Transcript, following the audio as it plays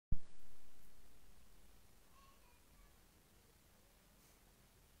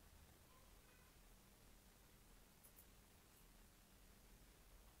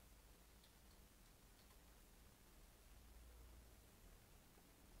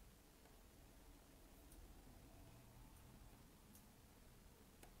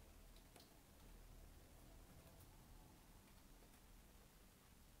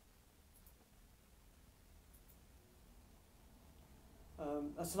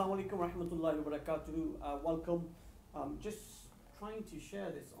Assalamu alaikum warahmatullahi wabarakatuh. Welcome. Just trying to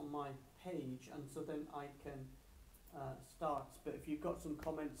share this on my page, and so then I can start. But if you've got some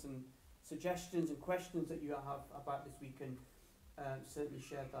comments and suggestions and questions that you have about this, we can certainly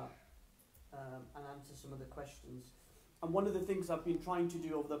share that and answer some of the questions. And one of the things I've been trying to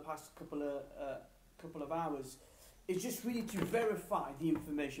do over the past couple of hours is just really to verify the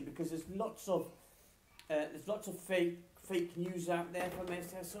information, because there's lots of fake news out there from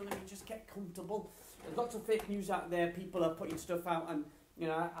SSO. So let me just get comfortable. There's lots of fake news out there. People are putting stuff out, and you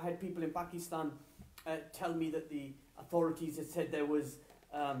know, I had people in Pakistan tell me that the authorities had said there was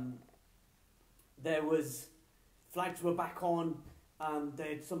flights were back on, and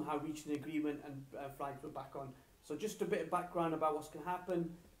they had somehow reached an agreement, and flights were back on. So just a bit of background about what's going to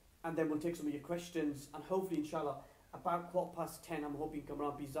happen, and then we'll take some of your questions, and hopefully, inshallah, about 10:15, I'm hoping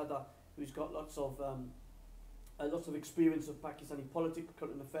Kamran Pirzada, who's got lots of experience of Pakistani politics,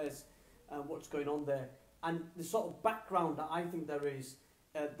 current affairs, what's going on there, and the sort of background that I think there is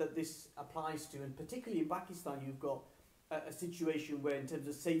that this applies to, and particularly in Pakistan, you've got a situation where, in terms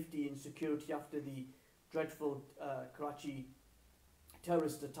of safety and security after the dreadful Karachi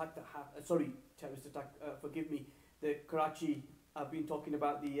terrorist attack the Karachi, I've been talking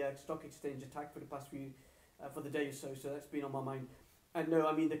about the stock exchange attack for the past few, for the day or so that's been on my mind. And no,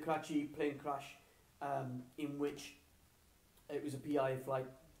 I mean the Karachi plane crash, in which it was a PIA flight,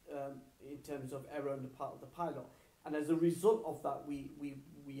 in terms of error on the part of the pilot. And as a result of that, we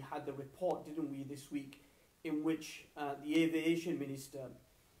had the report, didn't we, this week, in which the aviation minister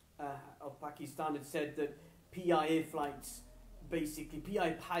of Pakistan had said that PIA flights, basically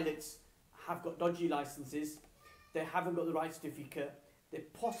PIA pilots, have got dodgy licenses, they haven't got the right certificate, they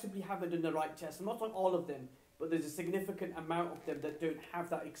possibly haven't done the right test. Not on all of them, but there's a significant amount of them that don't have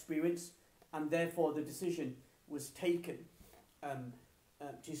that experience, and therefore the decision was taken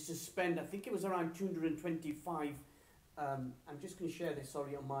to suspend, I think it was around 225, I'm just going to share this,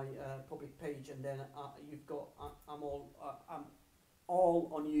 sorry, on my public page, and then you've got, I'm all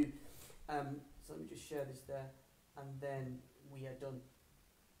on you. So let me just share this there, and then we are done.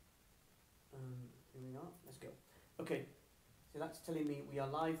 Here we are, let's go. Okay, so that's telling me we are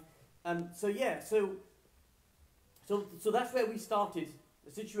live. So that's where we started.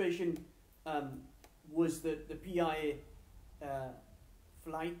 The situation was that the PIA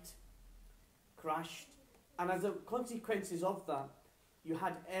flight crashed, and as a consequences of that, you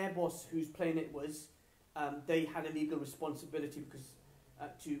had Airbus, whose plane it was. They had a legal responsibility because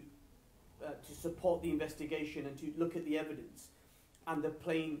to support the investigation and to look at the evidence, and the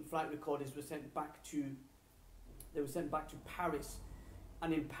plane flight recorders were sent back to Paris,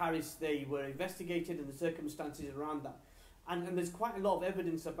 and in Paris they were investigated and the circumstances around that, and there's quite a lot of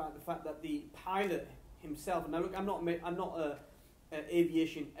evidence about the fact that the pilot himself, and now look, I'm not a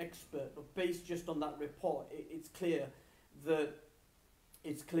aviation expert, but based just on that report, it's clear that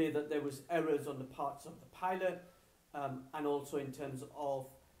there was errors on the parts of the pilot, and also in terms of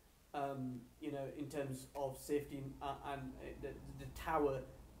safety and the tower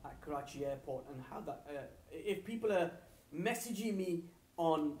at Karachi Airport, and how that. If people are messaging me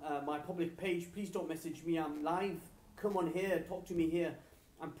on my public page, please don't message me. I'm live. Come on here, talk to me here,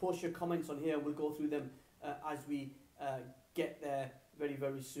 and post your comments on here. We'll go through them as we get there very,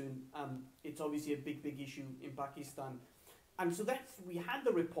 very soon. It's obviously a big issue in Pakistan, and so we had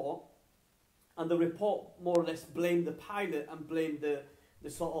the report, and the report more or less blamed the pilot and blamed the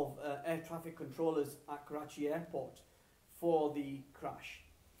sort of air traffic controllers at Karachi Airport for the crash.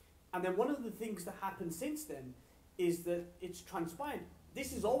 And then one of the things that happened since then is that it's transpired.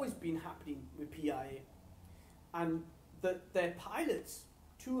 This has always been happening with PIA, and that their pilots,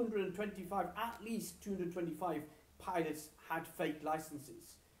 225, at least 225 pilots had fake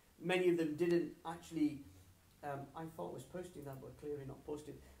licenses. Many of them didn't actually, I thought I was posting that, but clearly not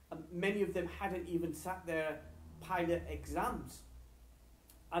posted. Many of them hadn't even sat their pilot exams.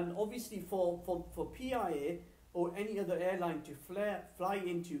 And obviously for PIA or any other airline to fly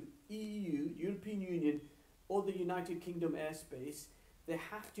into EU, European Union, or the United Kingdom airspace, they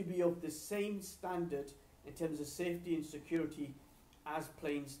have to be of the same standard in terms of safety and security as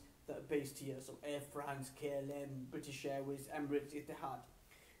planes that are based here. So Air France, KLM, British Airways, Emirates, Etihad.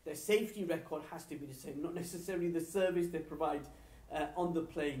 Their safety record has to be the same, not necessarily the service they provide on the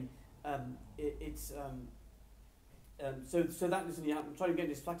plane. So that doesn't happen. I'm trying to get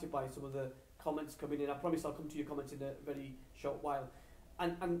distracted by some of the comments coming in. I promise I'll come to your comments in a very short while.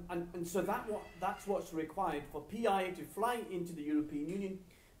 And so that's what's required for PIA to fly into the European Union,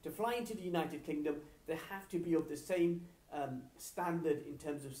 to fly into the United Kingdom. They have to be of the same standard in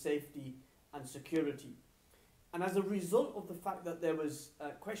terms of safety and security. And as a result of the fact that there was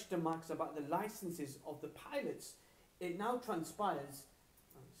question marks about the licenses of the pilots, it now transpires,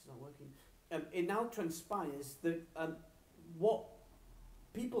 this is not working, it now transpires that what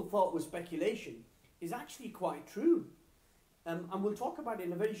people thought was speculation is actually quite true. And we'll talk about it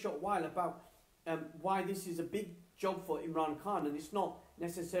in a very short while about why this is a big job for Imran Khan, and it's not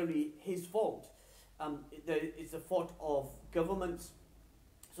necessarily his fault. It's a fault of governments,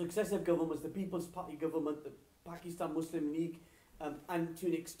 successive governments, the People's Party government, the Pakistan Muslim League, and to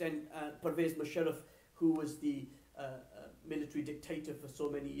an extent Pervez Musharraf, who was the military dictator for so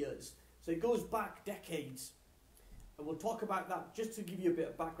many years. So it goes back decades, and we'll talk about that just to give you a bit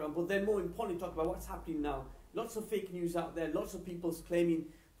of background, but then more importantly talk about what's happening now. Lots of fake news out there, lots of people claiming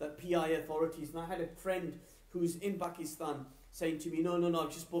that PIA authorities, and I had a friend who's in Pakistan saying to me, no, I've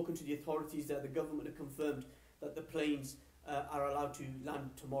just spoken to the authorities there, the government have confirmed that the planes are allowed to land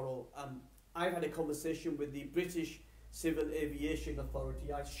tomorrow. I've had a conversation with the British Civil Aviation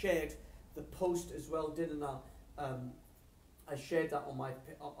Authority. I shared the post as well, didn't I? I shared that on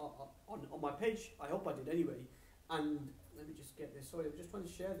my page. I hope I did anyway. And let me just get this. Sorry, I'm just trying to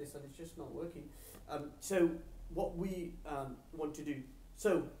share this and it's just not working. So what we want to do.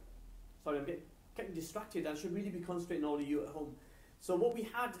 So, sorry, I'm getting distracted. I should really be concentrating on all of you at home. So what we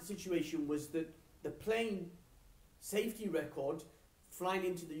had a situation was that the plane safety record flying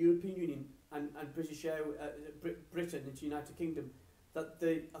into the European Union and British Air, Britain into the United Kingdom, that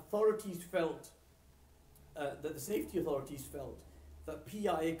the authorities felt, that the safety authorities felt that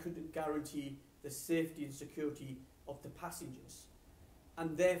PIA couldn't guarantee the safety and security of the passengers,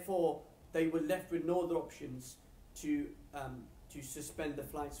 and therefore they were left with no other options to suspend the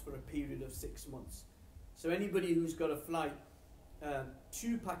flights for a period of 6 months. So anybody who's got a flight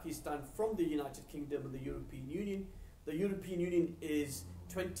to Pakistan from the United Kingdom and the European Union, the European Union is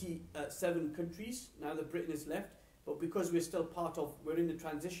 27 countries now that Britain has left, but because we're still we're in the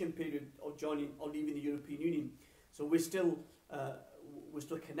transition period of joining or leaving the European Union, so we're still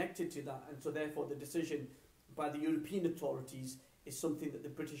connected to that, and so therefore the decision by the European authorities is something that the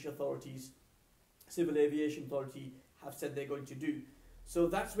British authorities, Civil Aviation Authority, have said they're going to do. So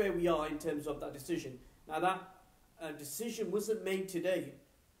that's where we are in terms of that decision. Now that decision wasn't made today.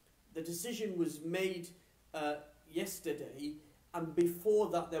 The decision was made yesterday, and before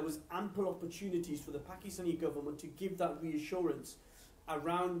that there was ample opportunities for the Pakistani government to give that reassurance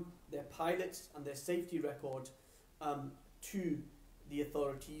around their pilots and their safety record to the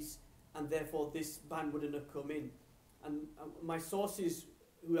authorities, and therefore this ban wouldn't have come in. And my sources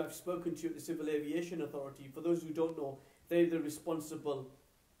who I've spoken to at the Civil Aviation Authority, for those who don't know, they're the responsible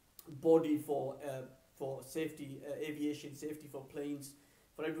body for safety, aviation safety for planes,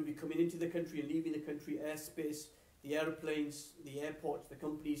 for everybody coming into the country and leaving the country, airspace, the airplanes, the airports, the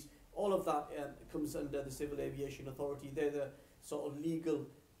companies, all of that comes under the Civil Aviation Authority. They're the sort of legal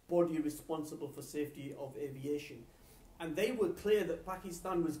body responsible for safety of aviation. And they were clear that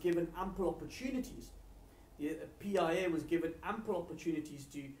Pakistan was given ample opportunities. The PIA was given ample opportunities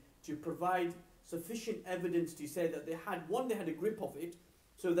to provide sufficient evidence to say that they had a grip of it,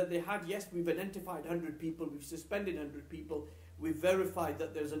 so that they had, yes, we've identified 100 people, we've suspended 100 people, we've verified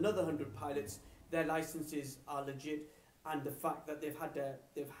that there's another 100 pilots, their licenses are legit, and the fact that they've had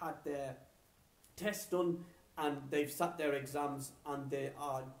their tests done and they've sat their exams and they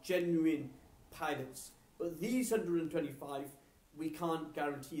are genuine pilots. But these 125, we can't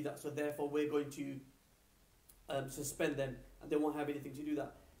guarantee that, so therefore we're going to suspend them, and they won't have anything to do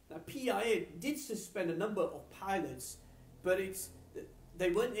that. Now PIA did suspend a number of pilots, but they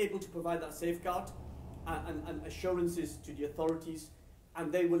weren't able to provide that safeguard and assurances to the authorities,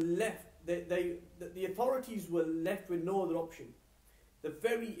 and they were left. The authorities were left with no other option.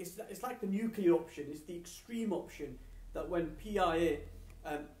 It's like the nuclear option. It's the extreme option that when PIA,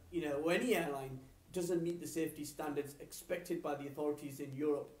 or any airline doesn't meet the safety standards expected by the authorities in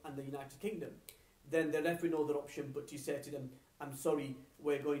Europe and the United Kingdom, then they're left with no other option but to say to them, I'm sorry,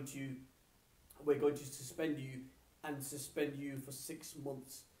 we're going to suspend you, and suspend you for 6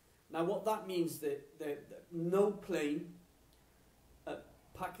 months. Now what that means that no plane,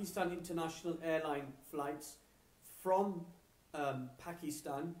 Pakistan International Airline flights from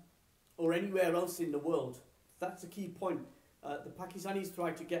Pakistan or anywhere else in the world, that's a key point. The Pakistanis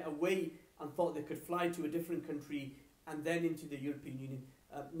tried to get away and thought they could fly to a different country and then into the European Union.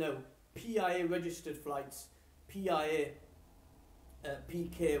 No, PIA registered flights, PIA,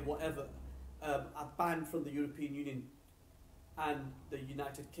 PK, whatever, are banned from the European Union and the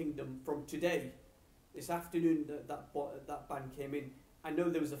United Kingdom from today. This afternoon that ban came in. I know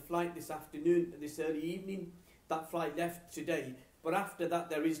there was a flight this afternoon, this early evening. That flight left today, but after that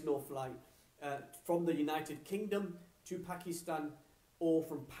there is no flight. from the United Kingdom to Pakistan, or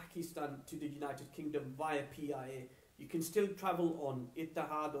from Pakistan to the United Kingdom via PIA. You can still travel on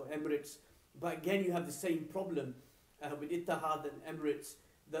Etihad or Emirates, but again you have the same problem with Etihad and Emirates,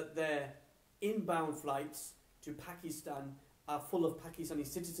 that their inbound flights to Pakistan are full of Pakistani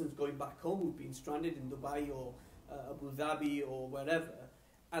citizens going back home who've been stranded in Dubai or Abu Dhabi or wherever,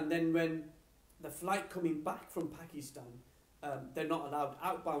 and then when the flight coming back from Pakistan, they're not allowed.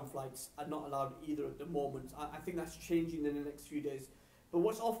 Outbound flights are not allowed either at the moment. I think that's changing in the next few days. But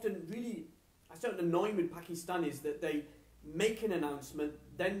what's often really annoying with Pakistan is that they make an announcement,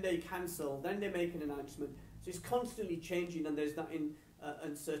 then they cancel, then they make an announcement. So it's constantly changing, and there's that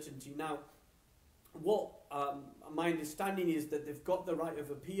uncertainty. Now, what my understanding is that they've got the right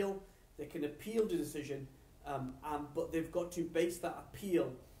of appeal. They can appeal the decision, but they've got to base that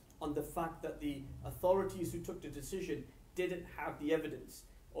appeal on the fact that the authorities who took the decision didn't have the evidence,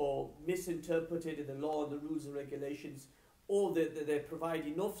 or misinterpreted the law and the rules and regulations, or that they provide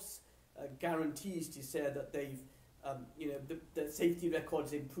enough guarantees to say that they've, the safety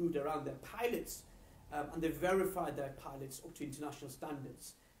records improved around their pilots, and they've verified their pilots up to international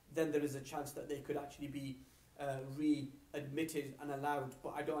standards. Then there is a chance that they could actually be readmitted and allowed,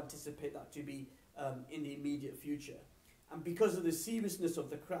 but I don't anticipate that to be in the immediate future. And because of the seriousness of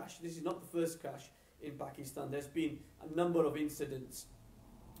the crash, this is not the first crash in Pakistan. There's been a number of incidents,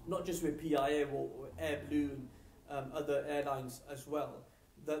 not just with PIA or Air Blue and other airlines as well,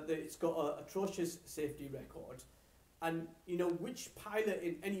 that it's got an atrocious safety record. And which pilot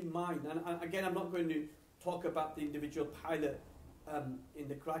in any mine, and again I'm not going to talk about the individual pilot in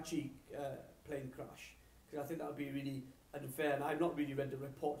the Karachi plane crash, because I think that would be really unfair, and I've not really read the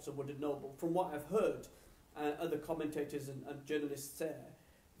reports, so wouldn't know, but from what I've heard, other commentators and journalists say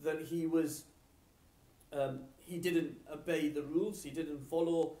that he didn't obey the rules, he didn't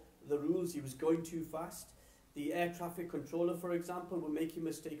follow the rules, he was going too fast. The air traffic controller, for example, were making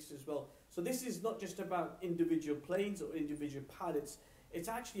mistakes as well. So this is not just about individual planes or individual pilots, it's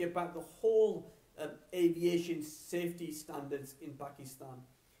actually about the whole aviation safety standards in Pakistan.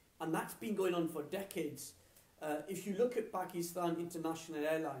 And that's been going on for decades. If you look at Pakistan International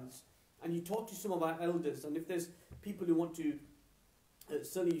Airlines, and you talk to some of our elders, and if there's people who want to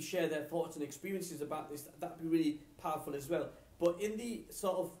certainly share their thoughts and experiences about this, that'd be really powerful as well. But in the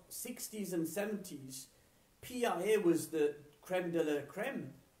sort of 60s and 70s, PIA was the creme de la creme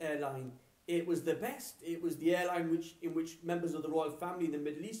airline. It was the best. It was the airline in which members of the royal family in the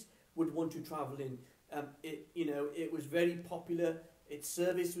Middle East would want to travel in. It was very popular. Its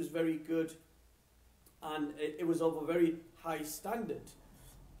service was very good, and it was of a very high standard.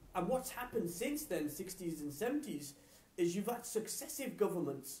 And what's happened since then, 60s and 70s, is you've had successive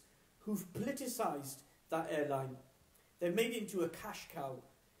governments who've politicised that airline. They've made it into a cash cow.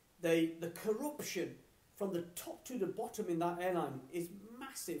 The corruption from the top to the bottom in that airline is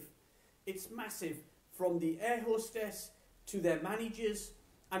massive. It's massive, from the air hostess to their managers.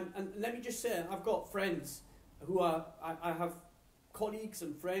 And let me just say, I've got friends who I have colleagues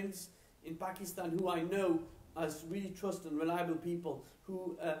and friends in Pakistan who I know as really trust and reliable people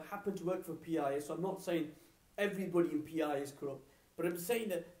who happen to work for PIA. So I'm not saying everybody in PIA is corrupt, but I'm saying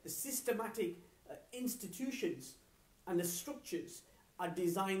that the systematic institutions and the structures are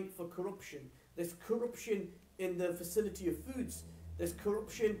designed for corruption. There's corruption in the facility of foods. There's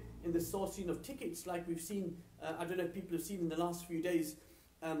corruption in the sourcing of tickets, like we've seen, I don't know if people have seen in the last few days,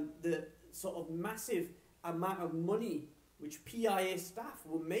 the sort of massive amount of money which PIA staff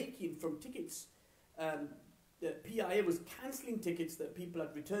were making from tickets. The PIA was cancelling tickets that people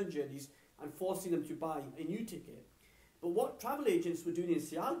had returned journeys and forcing them to buy a new ticket. But what travel agents were doing in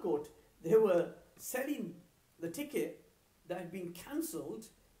Sialkot, they were selling the ticket that had been cancelled.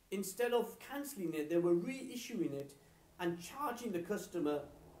 Instead of cancelling it, they were reissuing it and charging the customer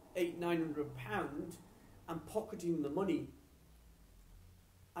 £800-900 and pocketing the money.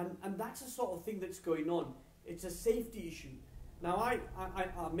 And that's the sort of thing that's going on. It's a safety issue. Now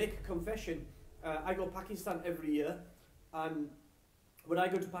I'll make a confession. I go to Pakistan every year, and when I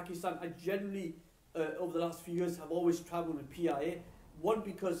go to Pakistan, I generally, over the last few years, have always travelled with PIA. One,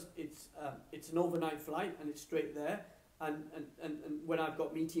 because it's an overnight flight and it's straight there, and when I've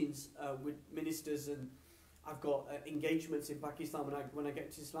got meetings with ministers and I've got engagements in Pakistan when I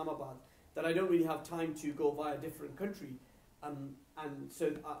get to Islamabad, that I don't really have time to go via a different country, and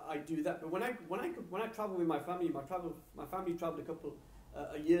so I do that. But when I travel with my family, my family travelled a couple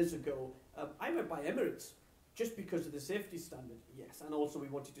years ago. I went by Emirates just because of the safety standard, yes, and also we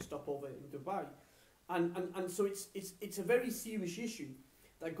wanted to stop over in Dubai, and so it's a very serious issue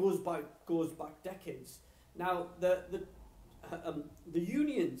that goes back decades. Now the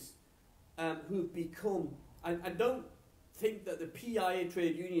unions who've become, and don't think that the PIA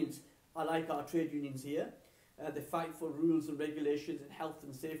trade unions are like our trade unions here. They fight for rules and regulations and health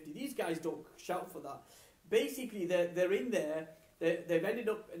and safety. These guys don't shout for that. Basically, they're in there. They've ended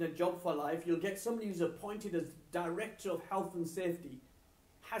up in a job for life. You'll get somebody who's appointed as director of health and safety,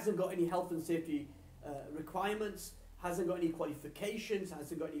 hasn't got any health and safety requirements, hasn't got any qualifications,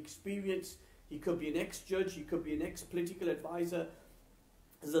 hasn't got any experience. He could be an ex-judge, he could be an ex-political advisor.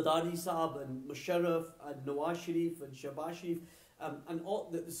 Zardari Saab and Musharraf and Nawaz Sharif and Shahbaz Sharif and all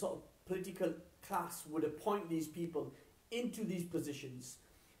the sort of political class would appoint these people into these positions.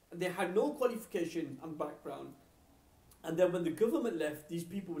 And they had no qualification and background. And then when the government left, these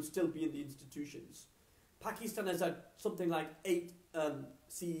people would still be in the institutions. Pakistan has had something like 8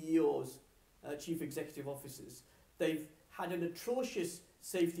 CEOs, chief executive officers. They've had an atrocious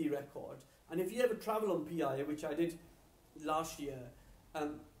safety record. And if you ever travel on PIA, which I did last year,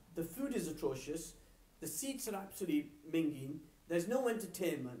 the food is atrocious, the seats are absolutely minging, there's no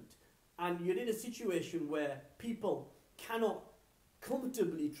entertainment, and you're in a situation where people cannot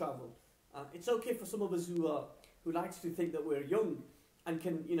comfortably travel. It's okay for some of us who likes to think that we're young and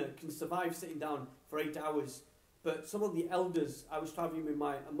can survive sitting down for 8 hours. But some of the elders, I was travelling with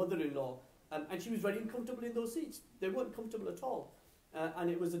my mother-in-law, and she was very uncomfortable in those seats. They weren't comfortable at all. And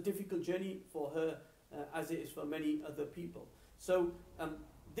it was a difficult journey for her, as it is for many other people. So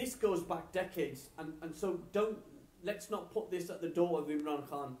this goes back decades, and so let's not put this at the door of Imran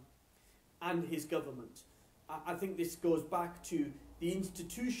Khan and his government. I think this goes back to the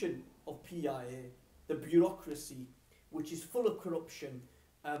institution of PIA, the bureaucracy, which is full of corruption,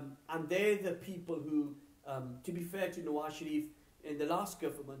 and they're the people who, to be fair to Nawaz Sharif, in the last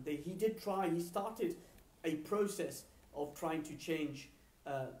government, he started a process of trying to change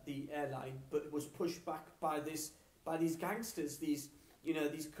the airline, but it was pushed back by these gangsters, these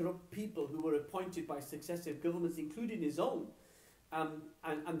corrupt people who were appointed by successive governments, including his own,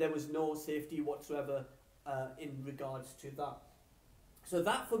 and there was no safety whatsoever in regards to that. So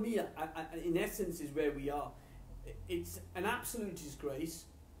that, for me, in essence, is where we are. It's an absolute disgrace,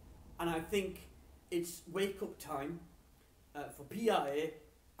 and I think it's wake-up time for PIA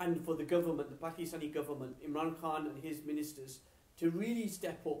and for the government, the Pakistani government, Imran Khan and his ministers, to really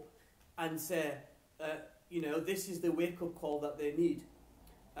step up and say, this is the wake-up call that they need.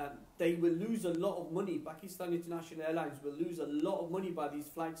 They will lose a lot of money. Pakistan International Airlines will lose a lot of money by these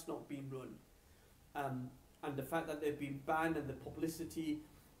flights not being run. And the fact that they've been banned and the publicity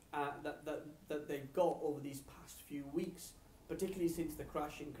that they've got over these past few weeks, particularly since the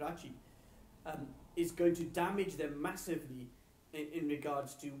crash in Karachi, is going to damage them massively in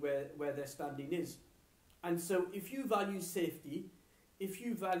regards to where their standing is. And so if you value safety, if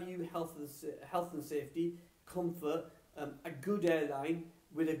you value health and safety, comfort, a good airline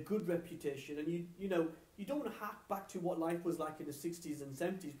with a good reputation, and you don't want to hark back to what life was like in the 60s and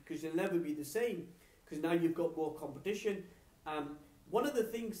 70s, because you'll never be the same, because now you've got more competition. One of the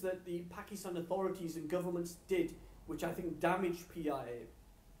things that the Pakistan authorities and governments did, which I think damaged PIA,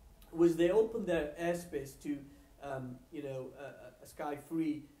 was they opened their airspace to a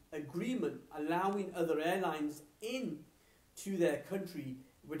sky-free agreement, allowing other airlines in to their country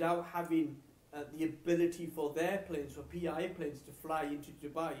without having the ability for their planes, for PIA planes, to fly into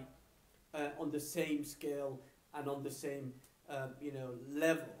Dubai on the same scale and on the same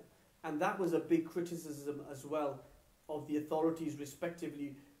level. And that was a big criticism as well of the authorities,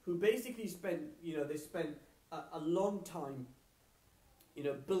 respectively, who basically spent a long time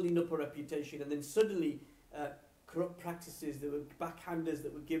building up a reputation, and then suddenly corrupt practices, there were backhanders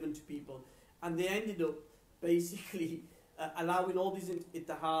that were given to people, and they ended up basically allowing all these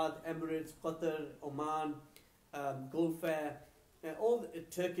Etihad, Emirates, Qatar, Oman, Gulf Air, all the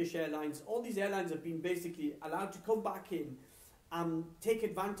Turkish Airlines, all these airlines have been basically allowed to come back in and take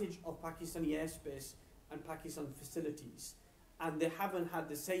advantage of Pakistani airspace and Pakistan facilities, and they haven't had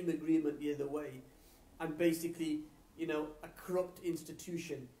the same agreement the other way, and basically a corrupt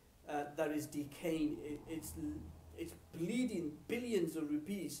institution that is decaying. It's bleeding billions of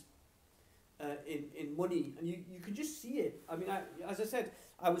rupees in money, and you can just see it. I mean, as I said,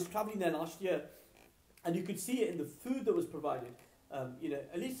 I was travelling there last year, and you could see it in the food that was provided.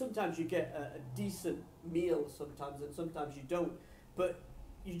 At least sometimes you get a decent meal sometimes, and sometimes you don't. But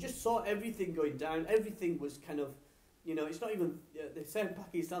you just saw everything going down. Everything was kind of, it's not even, they say in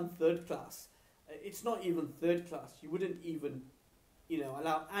Pakistan third class. It's not even third class. You wouldn't even,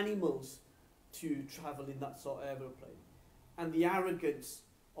 allow animals to travel in that sort of aeroplane. And the arrogance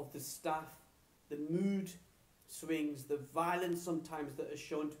of the staff, the mood swings, the violence sometimes that is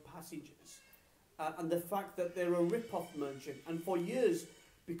shown to passengers, and the fact that they're a rip-off merchant. And for years,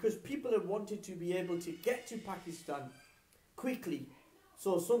 because people have wanted to be able to get to Pakistan quickly.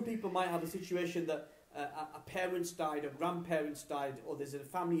 So some people might have a situation that a parent's died, or grandparents died, or there's a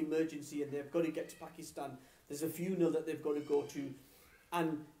family emergency and they've got to get to Pakistan. There's a funeral that they've got to go to,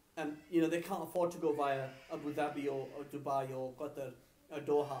 and you know, they can't afford to go via Abu Dhabi or Dubai or Qatar or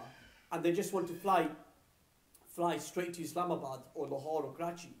Doha, and they just want to fly straight to Islamabad or Lahore or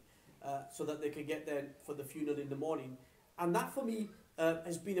Karachi, so that they can get there for the funeral in the morning. And that for me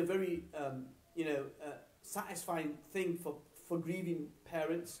has been a very satisfying thing for grieving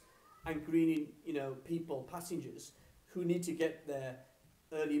parents and grieving people, passengers who need to get there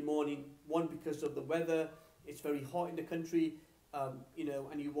early morning. One, because of the weather, it's very hot in the country, and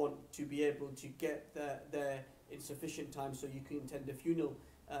you want to be able to get there in sufficient time so you can attend the funeral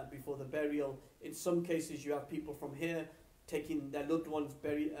before the burial. In some cases, you have people from here taking their loved ones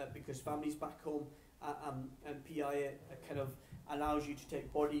because families back home, and PIA kind of allows you to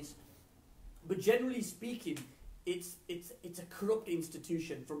take bodies. But generally speaking, it's a corrupt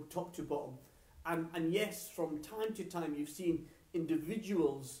institution from top to bottom. And yes, from time to time, you've seen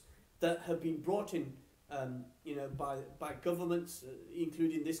individuals that have been brought in, by governments,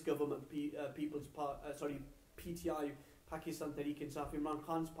 including this government, PTI, Pakistan Tehreek-e-Insaf, Imran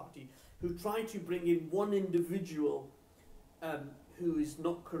Khan's party, who try to bring in one individual who is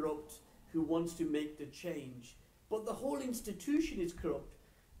not corrupt, who wants to make the change. But the whole institution is corrupt.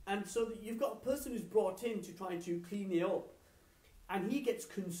 And so that you've got a person who's brought in to try to clean it up, and he gets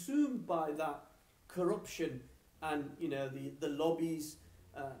consumed by that corruption and the lobbies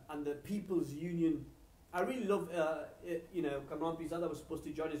and the People's Union. I really love Kamran Pirzada was supposed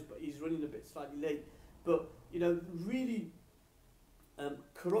to join us, but he's running a bit slightly late. But really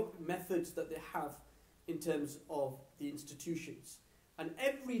corrupt methods that they have in terms of the institutions and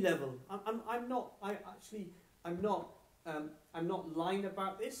every level. I'm not lying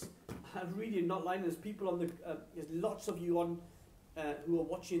about this. I'm really not lying. There's people on there's lots of you on who are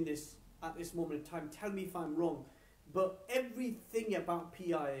watching this at this moment in time. Tell me if I'm wrong, but everything about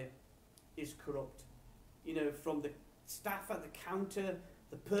PIA is corrupt. From the staff at the counter,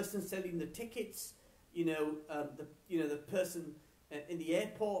 the person selling the tickets, the person in the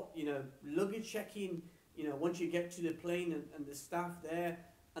airport, luggage checking. Once you get to the plane and the staff there,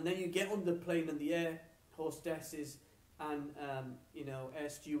 and then you get on the plane and the air hostesses and air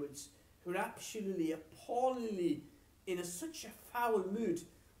stewards who are absolutely appallingly in such a foul mood.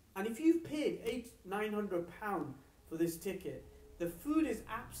 And if you've paid £800-900 for this ticket, the food is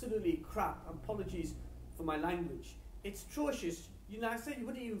absolutely crap. Apologies for my language. It's atrocious. I said you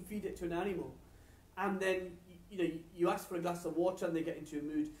wouldn't even feed it to an animal. And then you ask for a glass of water and they get into a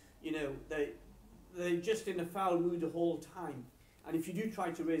mood. They're just in a foul mood the whole time. And if you do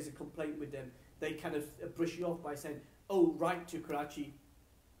try to raise a complaint with them, they kind of brush you off by saying, "Oh, right to Karachi,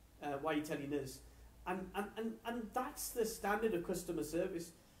 why are you telling us?" And that's the standard of customer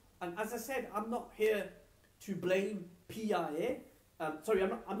service. And as I said, I'm not here to blame PIA.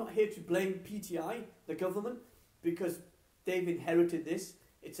 I'm not here to blame PTI, the government, because they've inherited this.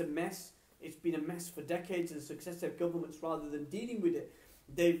 It's a mess. It's been a mess for decades, and successive governments, rather than dealing with it,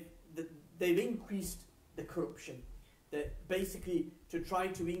 they've increased the corruption. That basically, to try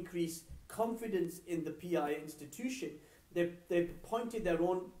to increase confidence in the PIA institution, they've appointed their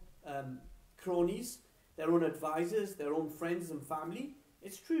own cronies, their own advisors, their own friends and family.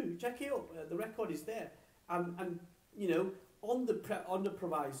 It's true. Check it up. The record is there. And on the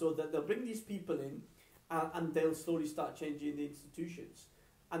proviso that they'll bring these people in, and they'll slowly start changing the institutions.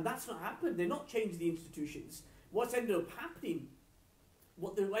 And that's not happened. They're not changing the institutions. What ends up happening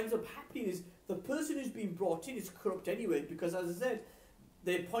is the person who's been brought in is corrupt anyway, because as I said,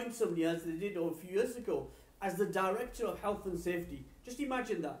 they appoint somebody, as they did a few years ago, as the Director of Health and Safety. Just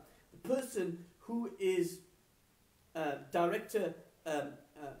imagine that. The person who is Director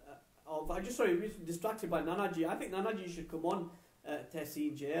of... I'm just distracted by Nanaji. I think Nanaji should come on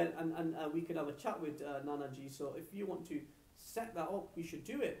Tehseen, and we can have a chat with Nanaji. So if you want to set that up, we should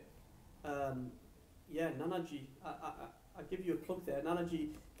do it. Nanaji, I'll give you a plug there.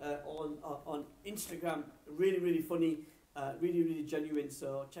 Nanaji on Instagram, really funny, really genuine.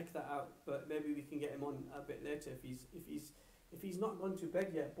 So check that out. But maybe we can get him on a bit later if he's not gone to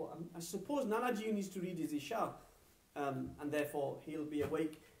bed yet. But I suppose Nanaji needs to read his Isha, and therefore he'll be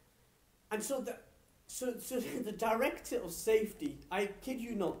awake. And so the Director of Safety, I kid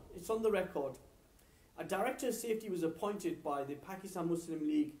you not, it's on the record. A Director of Safety was appointed by the Pakistan Muslim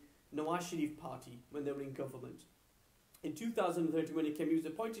League Nawaz Sharif party when they were in government. In 2013, when he came, he was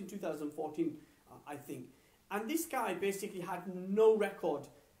appointed in 2014, I think. And this guy basically had no record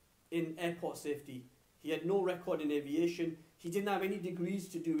in airport safety. He had no record in aviation. He didn't have any degrees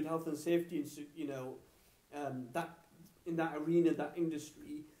to do with health and safety, and that in that arena, that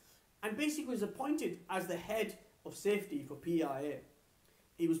industry, and basically was appointed as the head of safety for PIA.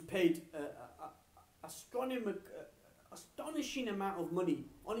 He was paid astonishing amount of money.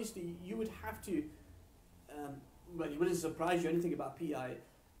 Honestly, you would have to, well, it wouldn't surprise you anything about PIA.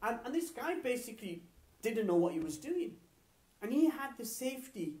 And this guy basically didn't know what he was doing. And he had the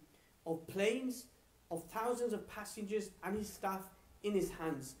safety of planes, of thousands of passengers and his staff in his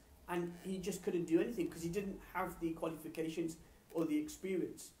hands. And he just couldn't do anything because he didn't have the qualifications or the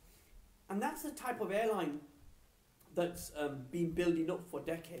experience. And that's the type of airline that's been building up for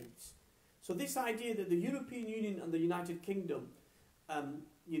decades. So this idea that the European Union and the United Kingdom,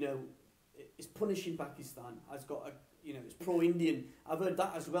 is punishing Pakistan, has got a, it's pro-Indian. I've heard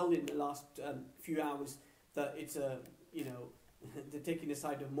that as well in the last few hours, that it's they're taking the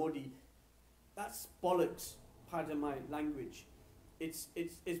side of Modi. That's bollocks, pardon my language. It's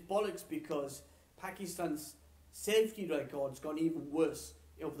bollocks because Pakistan's safety record's gone even worse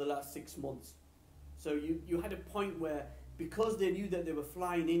over the last 6 months. So you had a point where, because they knew that they were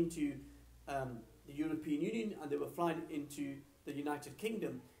flying into the European Union and they were flying into the United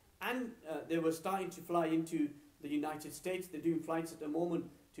Kingdom, and they were starting to fly into the United States. They're doing flights at the moment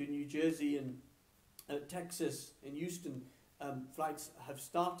to New Jersey and Texas and Houston. Flights have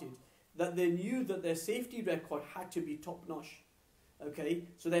started. That they knew that their safety record had to be top-notch. Okay,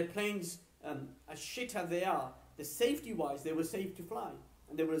 so their planes, as shit as they are, the safety-wise, they were safe to fly,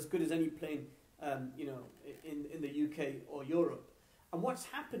 and they were as good as any plane, in the UK or Europe. And what's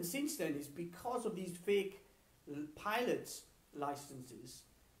happened since then is, because of these fake pilots licenses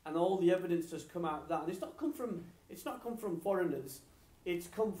and all the evidence that's come out of that, and it's not come from foreigners, it's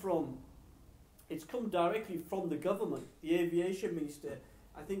come directly from the government. The aviation minister,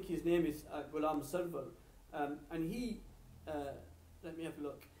 I think his name is Ghulam Sarwar, and he let me have a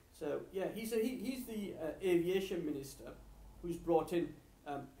look. So yeah, he's the aviation minister who's brought in,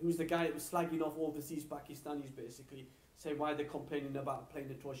 who's the guy that was slagging off overseas Pakistanis, basically saying why they're complaining about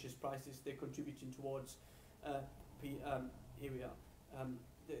paying atrocious prices. They're contributing towards here we are.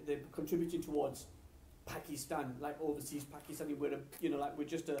 They're contributing towards Pakistan, like overseas Pakistani. We're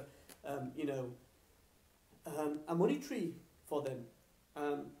just a money tree for them.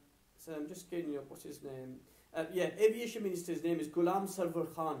 So I'm just getting up. What's his name? Aviation minister's name is Ghulam Sarwar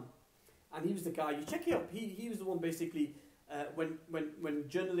Khan, and he was the guy. You check it up. He was the one basically when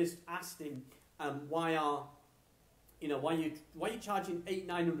journalists asked him why you charging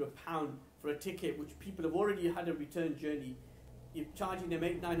 £800-900 for a ticket which people have already had a return journey. You're charging them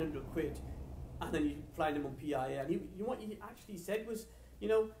 £800-900, and then you fly them on PIA. And what he actually said was,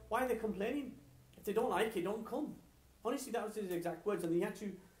 why are they complaining? If they don't like it, don't come. Honestly, that was his exact words. And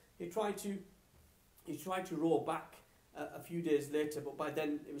he tried to roar back a few days later, but by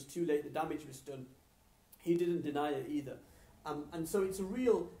then it was too late. The damage was done. He didn't deny it either. And so it's a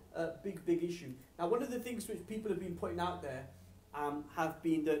real big issue. Now, one of the things which people have been putting out there have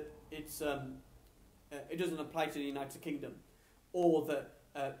been that it doesn't apply to the United Kingdom, or that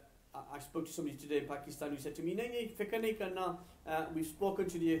I spoke to somebody today in Pakistan who said to me, we've spoken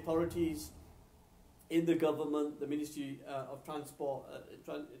to the authorities in the government, the Ministry of Transport,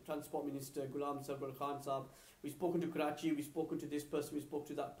 Transport Minister Ghulam Sarwar Khan Saab. We've spoken to Karachi, we've spoken to this person, we spoke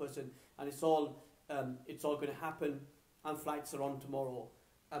to that person, and it's all going to happen, and flights are on tomorrow.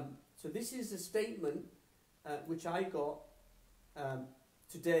 So this is a statement which I got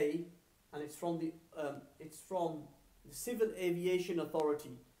today, and it's from the Civil Aviation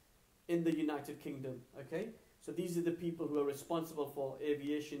Authority in the United Kingdom. Okay, so these are the people who are responsible for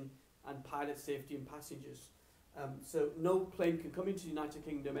aviation and pilot safety and passengers. So no plane can come into the United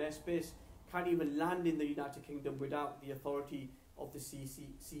Kingdom airspace, can't even land in the United Kingdom without the authority of the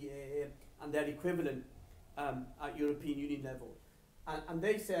CAA and their equivalent at European Union level. And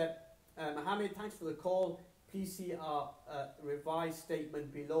they said, Mohammed, thanks for the call. Please see our revised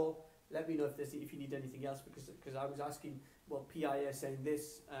statement below. Let me know if you need anything else, because I was asking, well, PIA saying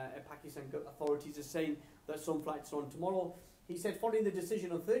this, Pakistan authorities are saying that some flights are on tomorrow. He said, following the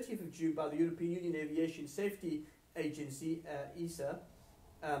decision on 30th of June by the European Union Aviation Safety Agency, ESA,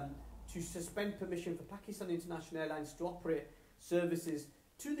 to suspend permission for Pakistan International Airlines to operate services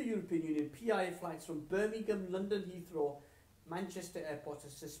to the European Union, PIA flights from Birmingham, London Heathrow, Manchester airports are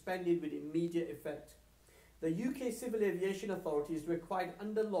suspended with immediate effect. The UK Civil Aviation Authority is required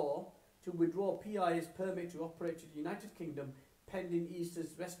under law to withdraw PIA's permit to operate to the United Kingdom pending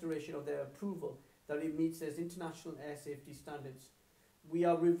ESA's restoration of their approval that it meets its international air safety standards. We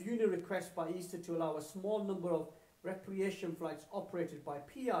are reviewing a request by ESA to allow a small number of recreation flights operated by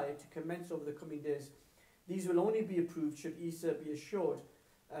PIA to commence over the coming days. These will only be approved should ESA be assured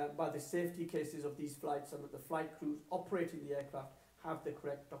by the safety cases of these flights and that the flight crews operating the aircraft have the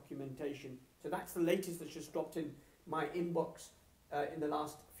correct documentation. So that's the latest that's just dropped in my inbox in the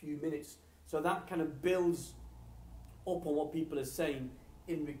last few minutes. So that kind of builds up on what people are saying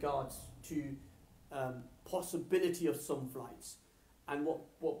in regards to possibility of some flights. And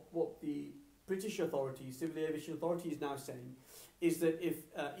what the British authorities, Civil Aviation Authority, is now saying is that if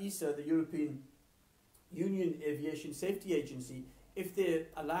ESA, the European Union Aviation Safety Agency, if they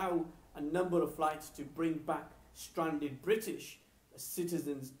allow a number of flights to bring back stranded British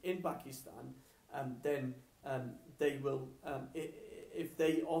citizens in Pakistan, then they will, if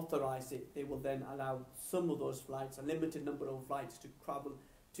they authorise it, they will then allow some of those flights, a limited number of flights, to travel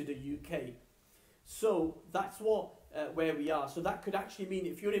to the UK. So that's what where we are. So that could actually mean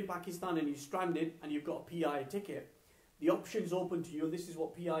if you're in Pakistan and you're stranded and you've got a PIA ticket, the options open to you, and this is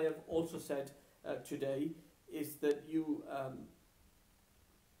what PIA have also said today, is that you,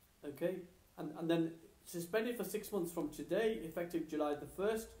 and then suspended for 6 months from today, effective July the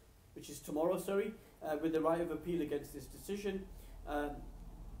 1st, which is tomorrow, sorry, with the right of appeal against this decision. And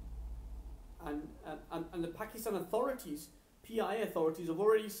the Pakistan authorities, PIA authorities, have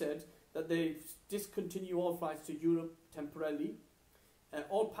already said that they discontinue all flights to Europe temporarily.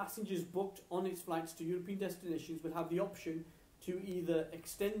 All passengers booked on its flights to European destinations will have the option to either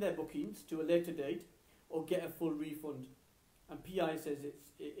extend their bookings to a later date or get a full refund. And PIA says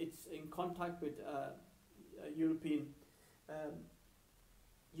it's in contact with European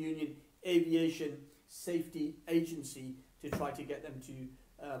Union Aviation Safety Agency to try to get them to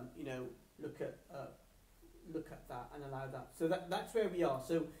look at that and allow that. So that's where we are.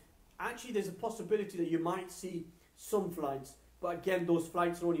 So actually there's a possibility that you might see some flights, but again those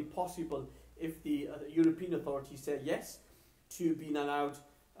flights are only possible if the European authorities say yes to being allowed,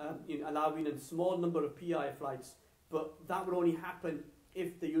 allowing a small number of PIA flights, but that will only happen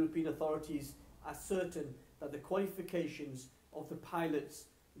if the European authorities are certain that the qualifications of the pilots,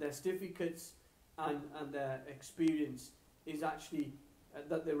 their certificates and their experience is actually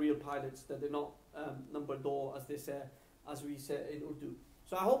that they're real pilots, that they're not number door, as they say, as we say in Urdu.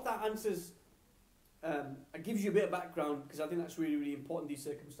 So I hope that answers, it gives you a bit of background, because I think that's really, really important, these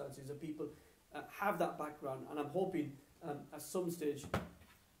circumstances, that people have that background, and I'm hoping at some stage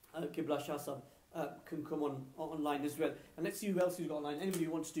Qibla Shah Sahab can come online as well. And let's see who else has got online. Anybody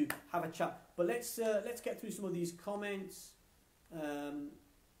who wants to have a chat. But let's get through some of these comments.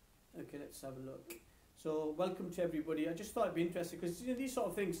 Okay, let's have a look. So welcome to everybody. I just thought it'd be interesting because these sort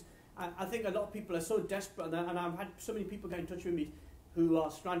of things, I think a lot of people are so desperate, and I've had so many people get in touch with me who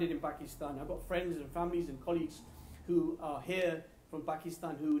are stranded in Pakistan. I've got friends and families and colleagues who are here from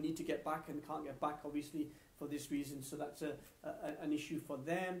Pakistan who need to get back and can't get back, obviously, for this reason. So that's an issue for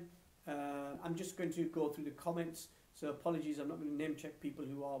them. I'm just going to go through the comments, so apologies, I'm not going to name check people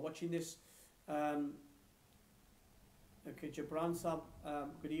who are watching this. Okay, Jabran Sahab,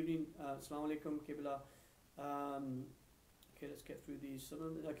 good evening, Assalamu alaikum, Qibla. Okay, let's get through these.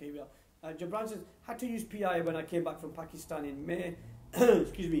 Okay, here we are. Jabran says, had to use PIA when I came back from Pakistan in May.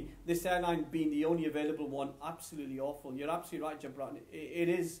 Excuse me, this airline being the only available one, absolutely awful. You're absolutely right, Jabran. It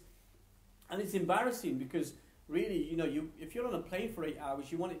is, and it's embarrassing because really, if you're on a plane for 8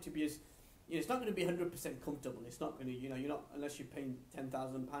 hours, you want it to be as, it's not going to be 100% comfortable. It's not going to, you're not, unless you're paying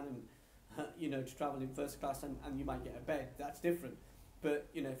 £10,000 and, to travel in first class and you might get a bed. That's different. But,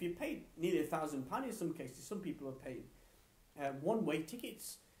 if you paid nearly £1,000 in some cases, some people are paying one-way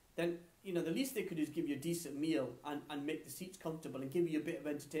tickets, then, the least they could do is give you a decent meal and make the seats comfortable and give you a bit of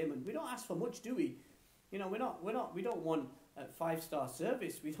entertainment. We don't ask for much, do we? We don't want a 5-star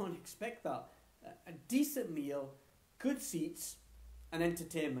service. We don't expect that. A decent meal, good seats, and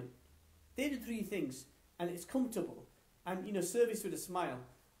entertainment. They're the three things, and it's comfortable, and service with a smile,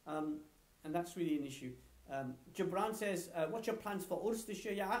 and that's really an issue. Jabran says, "What's your plans for Urs this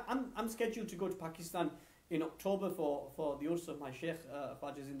year?" Yeah, I'm scheduled to go to Pakistan in October for the Urs of my Sheikh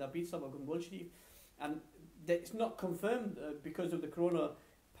Khwaja Zinda Beat Sahab of Gambol Sharif, and it's not confirmed because of the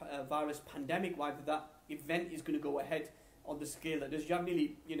coronavirus pandemic whether that event is going to go ahead on the scale that there's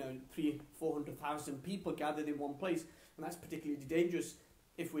nearly 300,000-400,000 people gathered in one place, and that's particularly dangerous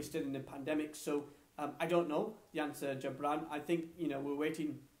if we're still in a pandemic. So I don't know the answer, Jabran. I think we're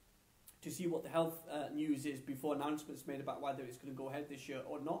waiting to see what the health news is before announcements made about whether it's going to go ahead this year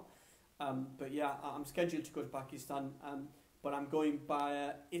or not. But yeah, I'm scheduled to go to Pakistan, but I'm going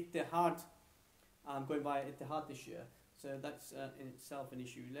by Ittihad. I'm going by Ittihad this year. So that's in itself an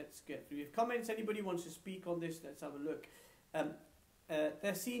issue. Let's get through. If comments, anybody wants to speak on this, let's have a look.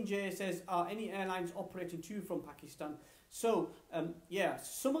 J says, are any airlines operating to from Pakistan? So, yeah,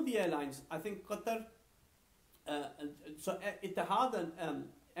 some of the airlines, I think Qatar So Etihad and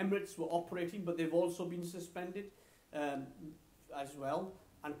Emirates were operating, but they've also been suspended as well.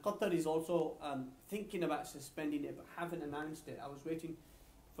 And Qatar is also thinking about suspending it, but haven't announced it. I was waiting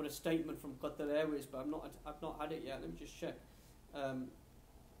for a statement from Qatar Airways, but I've not had it yet. Let me just check.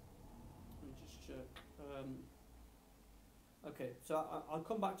 Okay, so I'll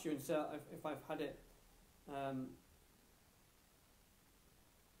come back to you and say if I've had it. Let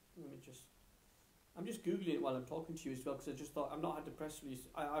me just. I'm just googling it while I'm talking to you as well, because I just thought I've not had the press release.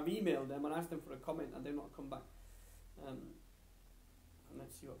 I've emailed them and asked them for a comment, and they've not come back. And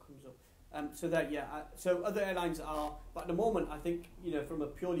let's see what comes up. So that so other airlines are, but at the moment I think from a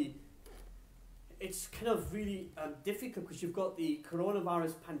purely, it's kind of really difficult because you've got the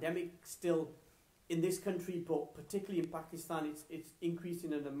coronavirus pandemic still in this country, but particularly in Pakistan, it's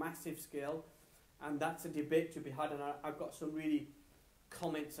increasing at a massive scale, and that's a debate to be had. And I've got some really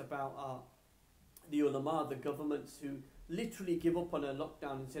comments about the ulama, the governments who literally give up on a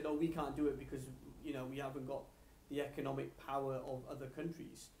lockdown and said, "Oh, we can't do it because we haven't got the economic power of other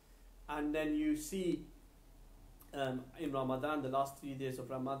countries." And then you see in Ramadan, the last 3 days of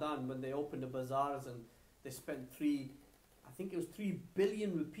Ramadan, when they opened the bazaars and they spent 3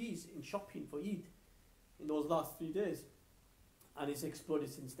 billion rupees in shopping for Eid in those last 3 days, and it's exploded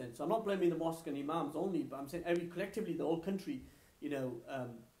since then. So I'm not blaming the mosque and imams only, but I'm saying collectively the whole country,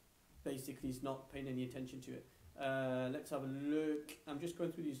 basically is not paying any attention to it. Let's have a look. I'm just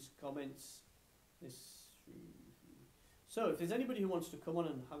going through these comments. So if there's anybody who wants to come on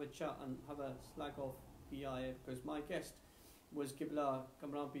and have a chat and have a slag off PIA, because my guest was Qibla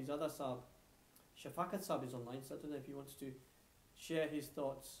Kamran Pirzada Saab. Shafiq Saab is online, so I don't know if he wants to share his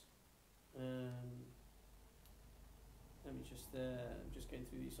thoughts. Let me just, I'm just going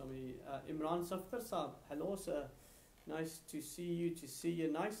through these. Somebody, Imran Saftar Saab, hello sir. Nice to see you.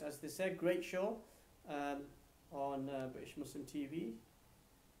 Nice, as they said, great show on British Muslim TV.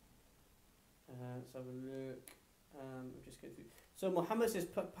 Let's have a look. I'm just going through. So Mohammed says,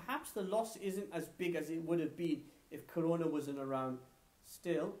 perhaps the loss isn't as big as it would have been if Corona wasn't around.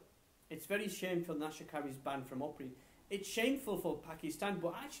 Still, it's very shameful Nashikar is banned from operating. It's shameful for Pakistan,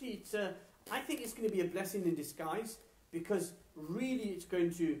 but actually I think it's going to be a blessing in disguise, because really it's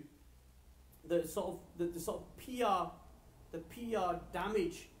going to, the sort of PR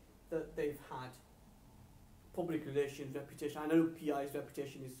damage that they've had, public relations, reputation. I know PI's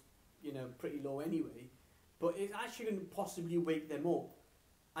reputation is pretty low anyway, but it's actually going to possibly wake them up.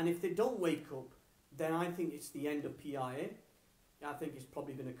 And if they don't wake up, then I think it's the end of PIA. I think it's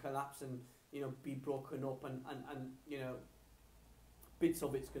probably going to collapse and be broken up, and bits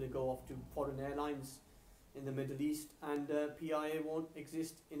of it's going to go off to foreign airlines in the Middle East, and PIA won't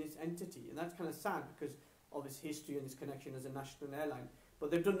exist in its entity. And that's kind of sad because of its history and its connection as a national airline. But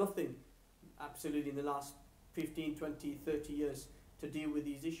they've done nothing absolutely in the last 15, 20, 30 years to deal with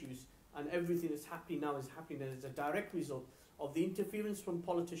these issues. And everything that's happening now is happening as a direct result of the interference from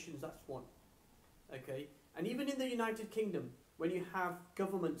politicians. That's one. Okay? And even in the United Kingdom, when you have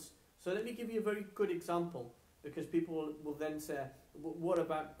governments, so let me give you a very good example, because people will then say, what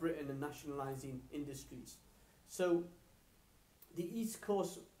about Britain and nationalising industries? So the East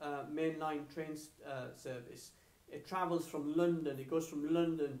Coast mainline train service, it travels from London, it goes from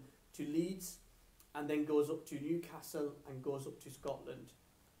London to Leeds, and then goes up to Newcastle and goes up to Scotland.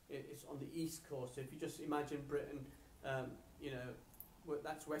 It's on the East Coast. So if you just imagine Britain,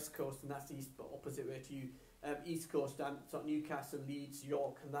 that's West Coast and that's East, but opposite way to you. East Coast, so Newcastle, Leeds,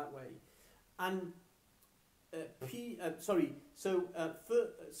 York, and that way. And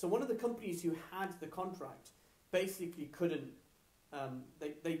so one of the companies who had the contract basically couldn't,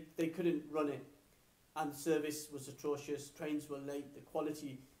 they couldn't run it, and the service was atrocious. Trains were late. The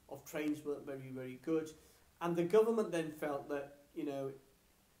quality of trains weren't very, very good, and the government then felt that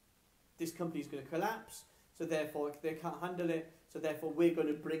this company is going to collapse, so therefore they can't handle it. So therefore we're going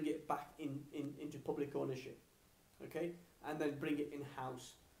to bring it back into public ownership, okay, and then bring it in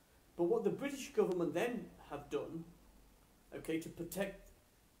house. But what the British government then have done, okay, to protect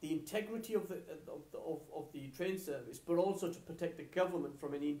the integrity of the train service, but also to protect the government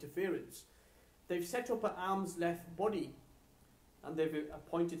from any interference, they've set up an arm's length body, and they've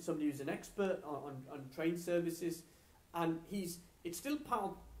appointed somebody who's an expert on train services, and it's still part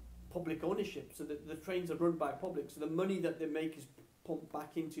of public ownership, so that the trains are run by public, so the money that they make is pumped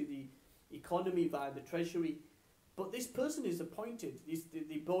back into the economy via the treasury. But this person is appointed,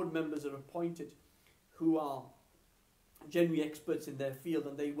 the board members are appointed, who are generally experts in their field,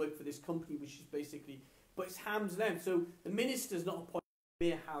 and they work for this company, which is basically, but it's arm's length. So the minister's not appointed.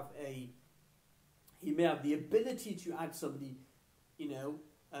 He may have the ability to add somebody,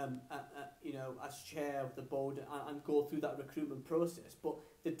 you know, as chair of the board and go through that recruitment process. But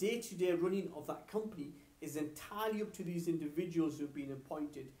the day-to-day running of that company is entirely up to these individuals who've been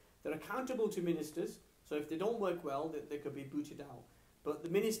appointed. They're accountable to ministers, so if they don't work well, they could be booted out. But the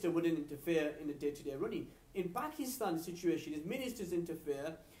minister wouldn't interfere in the day-to-day running. In Pakistan, the situation is ministers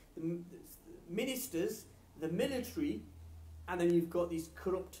interfere, the ministers, the military, and then you've got these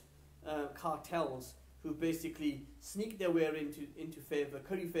corrupt cartels who basically sneak their way into favour,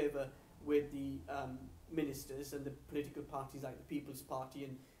 curry favour with the ministers and the political parties like the People's Party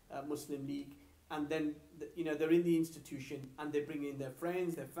and Muslim League, and then you know, they're in the institution and they bring in their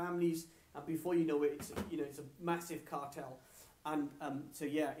friends, their families, and before you know it, it's a massive cartel. And so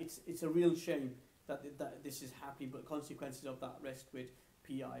yeah, it's a real shame that this is happening, but consequences of that rest with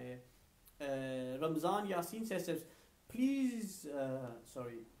PIA. Ramzan Yassin says, please,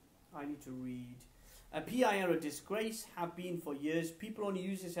 sorry, I need to read. PIA are a disgrace, have been for years. People only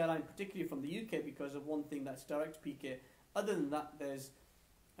use this airline, particularly from the UK, because of one thing, that's direct PK. Other than that, there's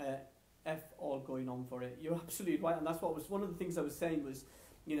F all going on for it. You're absolutely right, and that's what was one of the things I was saying was,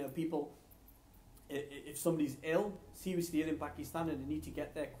 you know, people, if somebody's ill, seriously ill in Pakistan, and they need to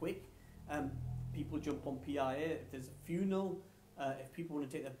get there quick, people jump on PIA. If there's a funeral, if people want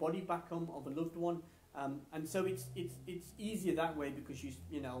to take their body back home of a loved one, and so it's easier that way, because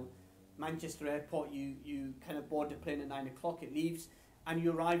you know, Manchester Airport, you kind of board the plane at 9 o'clock, it leaves, and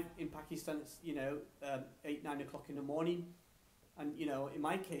you arrive in Pakistan, it's, you know, 8, 9 o'clock in the morning, and you know, in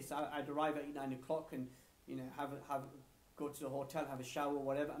my case, I'd arrive at 8, 9 o'clock, and you know, go to the hotel, have a shower or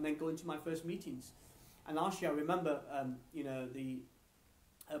whatever, and then go into my first meetings. And last year, I remember, you know, the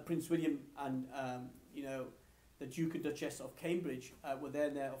Prince William and you know, the Duke and Duchess of Cambridge were there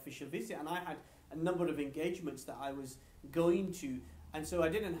in their official visit, and I had a number of engagements that I was going to, and so I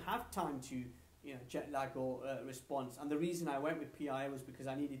didn't have time to, you know, jet lag or response. And the reason I went with PIA was because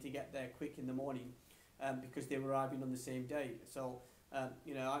I needed to get there quick in the morning, because they were arriving on the same day. So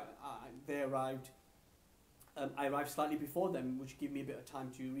you know, they arrived. I arrived slightly before them, which gave me a bit of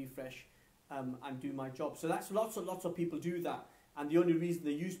time to refresh and do my job. So that's lots of people do that, and the only reason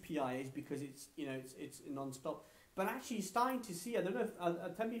they use PIA is because it's, you know, it's non-stop. But actually, starting to see, I don't know if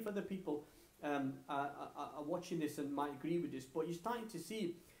tell me if other people are watching this and might agree with this, but you're starting to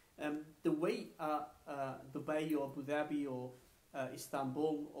see the way Dubai or Abu Dhabi or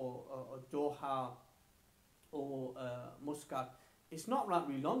Istanbul or Doha or Muscat, it's not that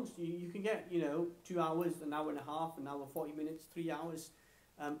really long. So you can get, you know, 2 hours, an hour and a half, an hour 40 minutes, 3 hours,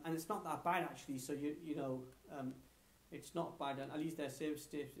 and it's not that bad actually. So you know, it's not bad, and at least their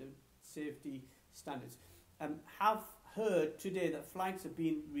safety standards. Have heard today that flights have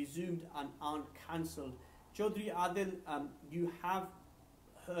been resumed and aren't cancelled. Chaudhry Adil, you have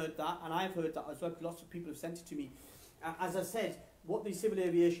heard that, and I've heard that as well. Lots of people have sent it to me. As I said, what the Civil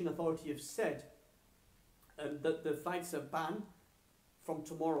Aviation Authority have said, that the flights are banned from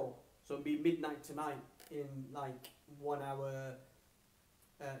tomorrow, so it'll be midnight tonight in like 1 hour,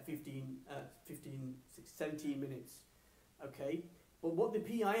 17 minutes. Okay, but what the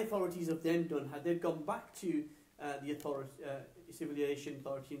PI authorities have then done, they've gone back to the Civil Aviation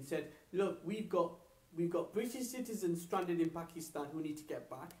Authority and said, look, we've got British citizens stranded in Pakistan who need to get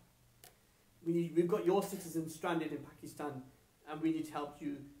back. We've got your citizens stranded in Pakistan, and we need to help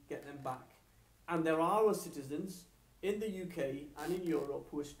you get them back. And there are our citizens in the UK and in Europe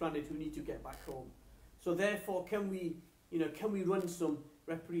who are stranded who need to get back home. So therefore, can we run some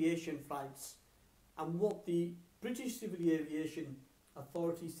repatriation flights? And what the British Civil Aviation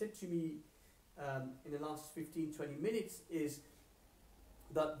Authority said to me in the last 15-20 minutes is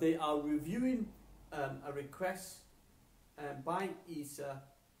that they are reviewing a request by ESA,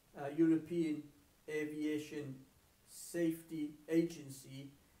 European Aviation Safety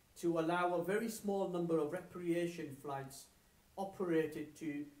Agency, to allow a very small number of repatriation flights operated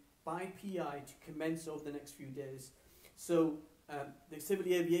by PI to commence over the next few days. So the Civil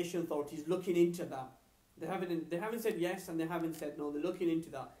Aviation Authority is looking into that. They haven't said yes and they haven't said no. They're looking into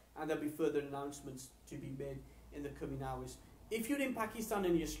that, and there'll be further announcements to be made in the coming hours. If you're in Pakistan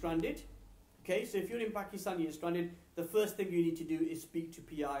and you're stranded, okay, so if you're in Pakistan and you're stranded, the first thing you need to do is speak to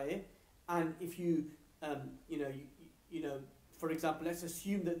PIA. And if you, for example, let's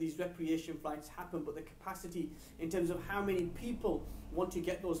assume that these repatriation flights happen, but the capacity in terms of how many people want to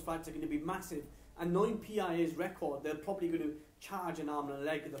get those flights are going to be massive. And knowing PIA's record, they're probably going to charge an arm and a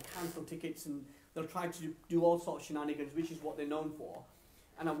leg, they'll cancel tickets, and they'll try to do all sorts of shenanigans, which is what they're known for,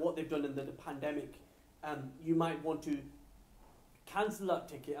 and what they've done in the pandemic. You might want to cancel that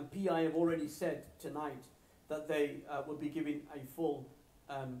ticket, and PI have already said tonight that they will be giving a full,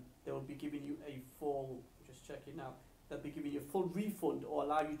 they will be giving you a full, just checking now, they'll be giving you a full refund or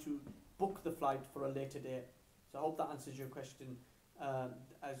allow you to book the flight for a later date. So I hope that answers your question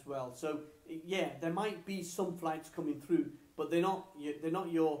as well. So yeah, there might be some flights coming through, but they're not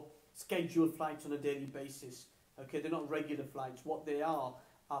your scheduled flights on a daily basis. Okay, they're not regular flights. What they are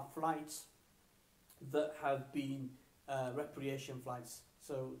flights that have been repatriation flights.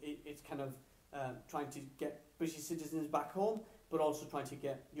 So it's kind of trying to get British citizens back home, but also trying to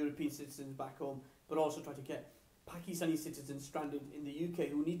get European citizens back home, but also trying to get Pakistani citizens stranded in the UK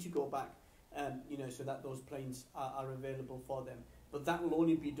who need to go back, so that those planes are available for them. But that will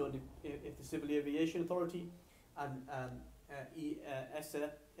only be done if the Civil Aviation Authority and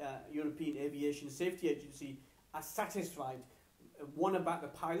ESA, European Aviation Safety Agency, are satisfied, one, about the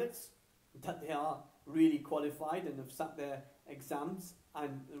pilots, that they are really qualified and have sat their exams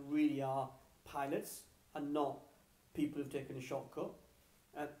and really are pilots and not people who've taken a shortcut.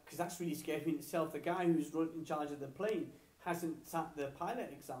 Because that's really scary in itself. The guy who's in charge of the plane hasn't sat the pilot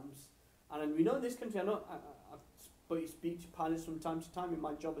exams. And we know in this country, I speak to pilots from time to time in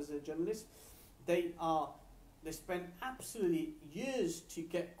my job as a journalist, they spend absolutely years to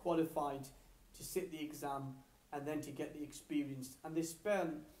get qualified, to sit the exam, and then to get the experience. And they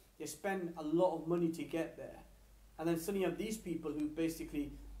spend a lot of money to get there. And then suddenly you have these people who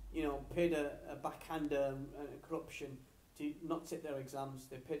basically, paid a backhander and corruption to not sit their exams.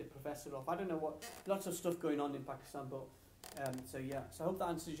 They paid a professor off. I don't know what, lots of stuff going on in Pakistan, but so I hope that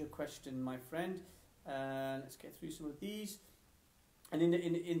answers your question, my friend. Let's get through some of these. And in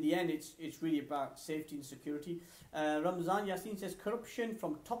the end, it's really about safety and security. Ramzan Yassin says, corruption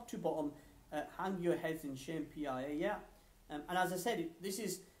from top to bottom, hang your heads in shame, PIA. Yeah, and as I said, this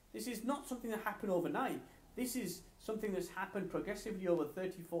is not something that happened overnight. This is something that's happened progressively over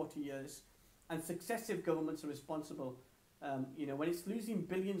 30, 40 years, and successive governments are responsible. When it's losing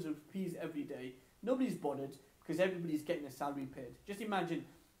billions of rupees every day, nobody's bothered because everybody's getting a salary paid. Just imagine,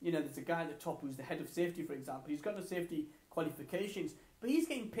 there's a guy at the top who's the head of safety, for example. He's got no safety qualifications, but he's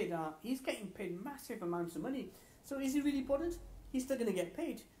getting paid massive amounts of money. So is he really bothered? He's still going to get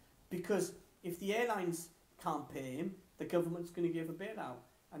paid, because if the airlines can't pay him, the government's going to give a bailout.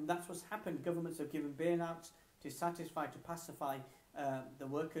 And that's what's happened. Governments have given bailouts to pacify the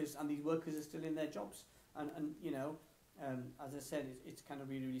workers, and these workers are still in their jobs. And as I said, it's kind of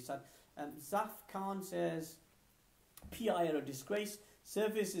really, really sad. Zaf Khan says, PIA are a disgrace.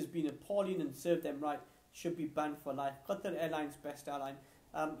 Service has been appalling and served them right. Should be banned for life. Qatar Airlines, best airline.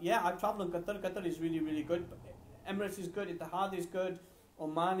 I've travelled on Qatar. Qatar is really, really good. Emirates is good. Etihad is good.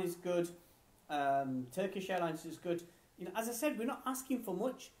 Oman is good. Turkish Airlines is good. As I said, we're not asking for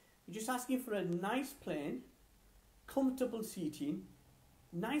much. We're just asking for a nice plane, comfortable seating,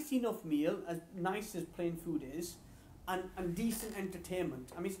 nice enough meal, as nice as plain food is, and decent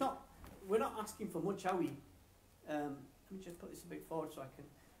entertainment. I mean, we're not asking for much, are we? Let me just put this a bit forward so I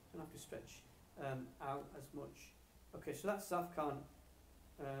don't have to stretch out as much. Okay, so that's Zaf Khan.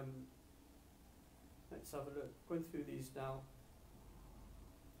 Let's have a look. Going through these now.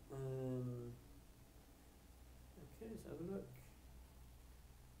 Okay, let's have a look.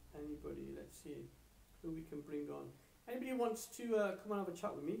 Anybody, let's see who we can bring on. Anybody wants to come and have a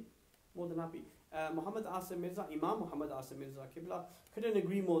chat with me? More than happy. Mohammed Mirza, Imam Mohammed Mirza, Qibla. Couldn't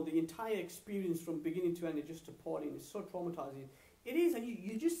agree more. The entire experience from beginning to end is just appalling. It's so traumatizing. It is, and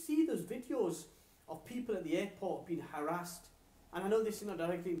you just see those videos of people at the airport being harassed. And I know this is not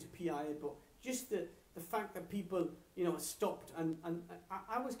directly into PIA, but just the fact that people, are stopped. And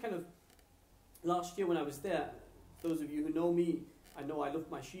I was kind of, last year when I was there, those of you who know me, I know I love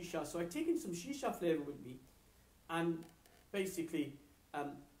my shisha, so I'd taken some shisha flavour with me. And basically,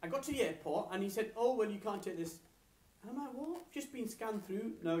 I got to the airport and he said, oh, well, you can't take this. And I'm like, what? Just been scanned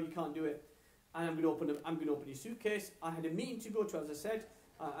through? No, you can't do it. And I'm going to open your suitcase. I had a meeting to go to, as I said.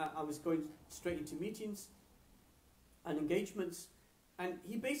 I was going straight into meetings and engagements. And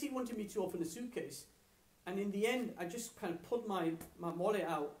he basically wanted me to open the suitcase. And in the end, I just kind of pulled my wallet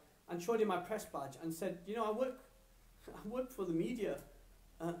out and showed him my press badge and said, I work for the media.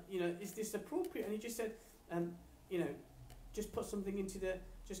 Is this appropriate? And he just said, just put something into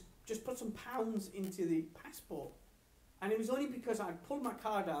just put some pounds into the passport. And it was only because I pulled my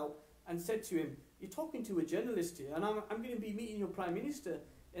card out and said to him, you're talking to a journalist here, and I'm going to be meeting your Prime Minister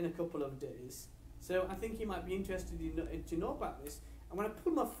in a couple of days. So I think he might be interested to know about this. And when I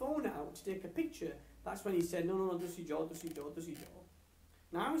pulled my phone out to take a picture, that's when he said, no, dosi jo.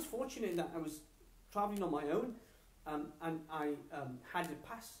 Now, I was fortunate that I was travelling on my own, and I had a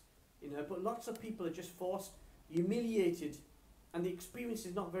pass, but lots of people are just forced, humiliated, and the experience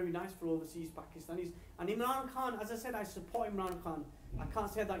is not very nice for overseas Pakistanis. And Imran Khan, as I said, I support Imran Khan. I can't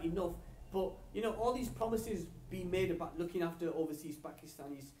say that enough. But, you know, all these promises being made about looking after overseas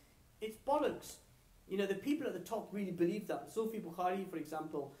Pakistanis, it's bollocks. You know, the people at the top really believe that. Zulfi Bukhari, for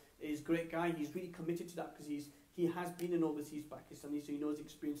example, is a great guy. He's really committed to that because he has been an overseas Pakistani, so he knows the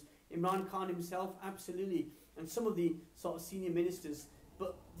experience. Imran Khan himself, absolutely. And some of the sort of senior ministers.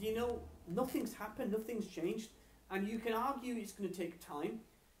 But, you know, nothing's happened, nothing's changed. And you can argue it's going to take time.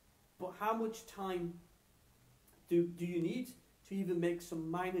 But how much time do you need to even make some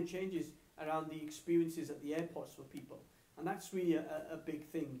minor changes around the experiences at the airports for people? And that's really a big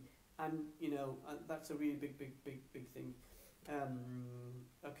thing. And, you know, that's a really big thing.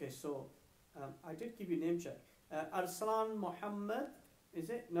 Okay, so I did give you a name check. Arslan Mohammed, is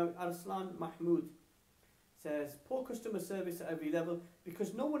it? No, Arslan Mahmoud says, poor customer service at every level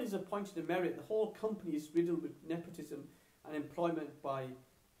because no one is appointed to merit. The whole company is riddled with nepotism and employment by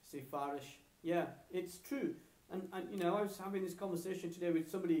Sifarish. Yeah, it's true. And you know, I was having this conversation today with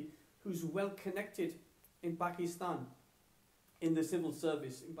somebody who's well connected in Pakistan, in the civil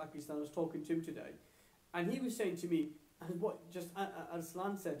service in Pakistan. I was talking to him today, and he was saying to me, and what just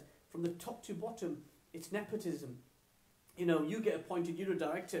Arslan said, from the top to bottom, it's nepotism. You know, you get appointed, you're a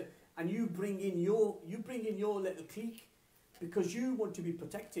director, and you bring in your little clique because you want to be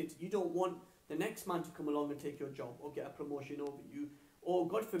protected. You don't want the next man to come along and take your job or get a promotion over you, or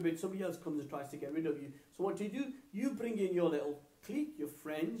God forbid somebody else comes and tries to get rid of you. So what do? You bring in your little clique, your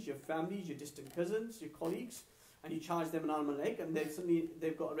friends, your families, your distant cousins, your colleagues, and you charge them an arm and a leg, and then suddenly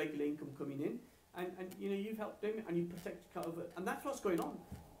they've got a regular income coming in, and you know, you've helped them and you protect kind of, and that's what's going on,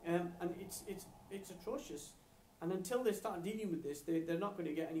 and it's atrocious. And until they start dealing with this, they're not going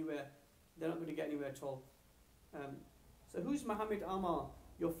to get anywhere. They're not going to get anywhere at all. So who's Mohammed Amar?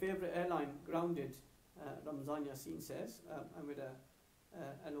 Your favourite airline grounded? Ramzan Yassin says. I'm with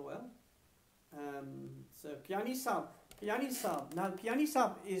a LOL. So Kiani Saab. Now Kiani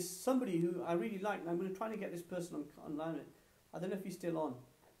Saab is somebody who I really like, and I'm going to try to get this person online. I don't know if he's still on.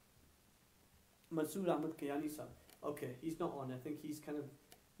 Mansoor Ahmed Kiani Saab. Okay, he's not on. I think he's kind of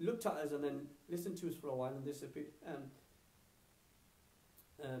looked at us and then listened to us for a while and disappeared.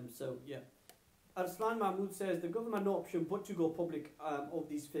 So yeah, Arslan Mahmoud says the government had no option but to go public of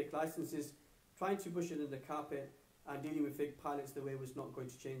these fake licenses. Trying to push it in the carpet and dealing with fake pilots the way was not going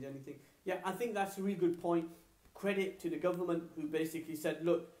to change anything. Yeah, I think that's a really good point. Credit to the government who basically said,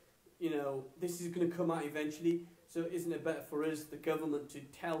 look, you know, this is going to come out eventually, so isn't it better for us, the government, to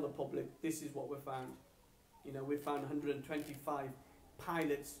tell the public this is what we found. You know, we found 125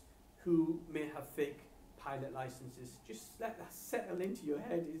 pilots who may have fake pilot licenses. Just let that settle into your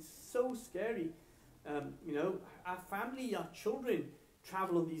head. It's so scary. You know, our family, our children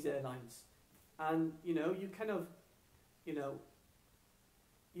travel on these airlines, and you know, you kind of, you know,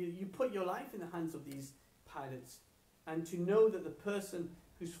 you put your life in the hands of these pilots, and to know that the person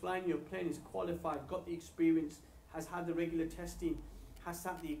who's flying your plane is qualified, got the experience, has had the regular testing, has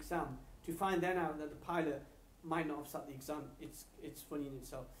sat the exam, to find then out that the pilot might not have sat the exam, it's funny in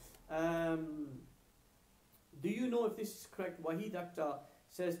itself. Do you know if this is correct? Wahid Akhtar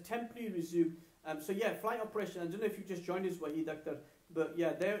says temporary resume. So yeah, flight operation. I don't know if you just joined us, Wahid Akhtar, but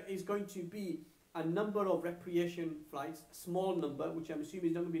yeah, there is going to be a number of recreation flights, a small number, which I'm assuming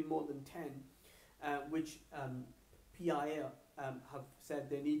is not going to be more than 10, which PIA have said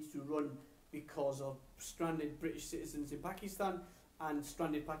they need to run because of stranded British citizens in Pakistan and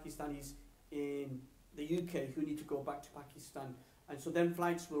stranded Pakistanis in the UK who need to go back to Pakistan. And so then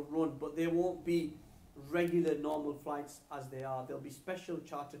flights will run, but there won't be regular normal flights as they are. There'll be special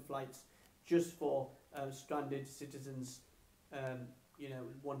chartered flights just for stranded citizens, you know,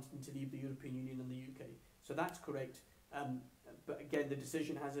 wanting to leave the European Union and the UK. So that's correct. But again, the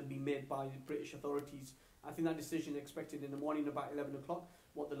decision hasn't been made by the British authorities. I think that decision is expected in the morning about 11 o'clock.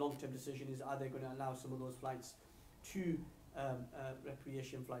 What the long-term decision is, are they going to allow some of those flights to,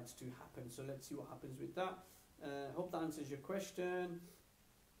 recreation flights to happen? So let's see what happens with that. Hope that answers your question.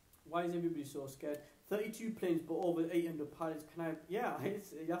 Why is everybody so scared? 32 planes, but over 800 pilots. Can I? Yeah,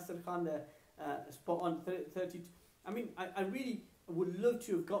 it's Yasser Khan there, spot on. 32. I mean, I really would love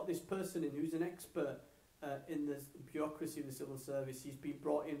to have got this person in who's an expert in the bureaucracy of the civil service. He's been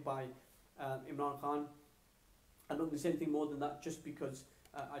brought in by Imran Khan. I'm not going to say anything more than that, just because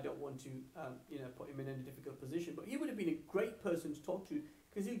I don't want to, you know, put him in any difficult position. But he would have been a great person to talk to,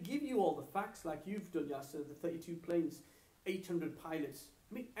 because he'll give you all the facts like you've done, Yasser. The 32 planes, 800 pilots.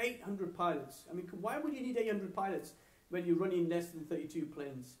 I mean, 800 pilots. I mean, why would you need 800 pilots when you're running less than 32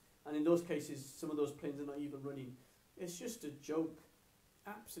 planes? And in those cases, some of those planes are not even running. It's just a joke.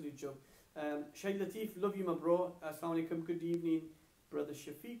 Absolute joke. Shahid Latif, love you, my bro. Assalamu alaikum. Good evening, brother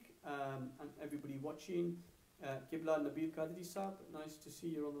Shafiq, and everybody watching. Qibla Nabil Qadri Saab, nice to see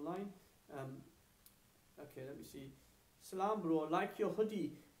you on the line. Okay, let me see. Salam, bro. Like your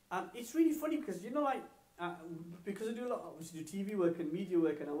hoodie. It's really funny because because I do a lot, obviously do TV work and media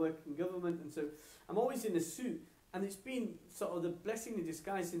work, and I work in government, and so I'm always in a suit. And it's been sort of the blessing in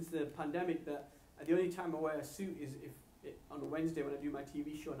disguise since the pandemic that the only time I wear a suit is on a Wednesday when I do my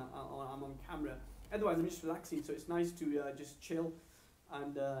TV show and I'm on camera. Otherwise, I'm just relaxing, so it's nice to just chill.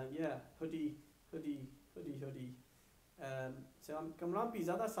 And hoodie. So Kamran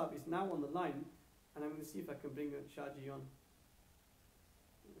Pirzada Sahab is now on the line, and I'm going to see if I can bring Shaji on.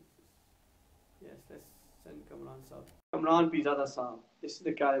 Yes, let's send Kamran Sahab. Kamran Pirzada Sahab. This is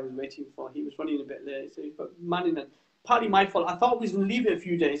the guy I was waiting for. He was running a bit late, so he's got manning and partly my fault. I thought we was going to leave it a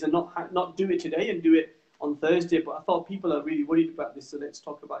few days and not do it today and do it on Thursday, but I thought people are really worried about this, so let's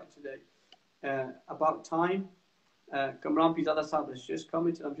talk about it today. About time. Kamran Pirzada Sahab has just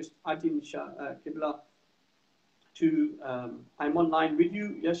commented. I'm just adding Qibla to. I'm online with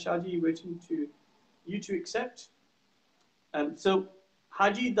you. Yes, Shaji, waiting to you to accept. So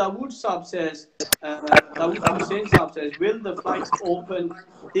Haji Dawood Sahab says, Dawood Hussain Sahab says, will the flights open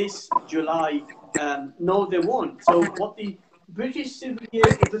this July? No, they won't. So what the British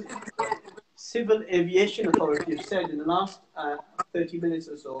Civil Aviation Authority have said in the last 30 minutes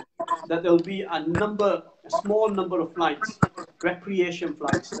or so, that there will be a small number of flights, recreation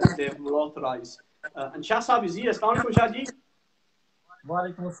flights that they will authorize. And Shah Sahab is here. Assalamu alaikum, Shah Ji.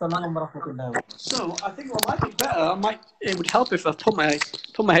 So I think what might be better, it would help if I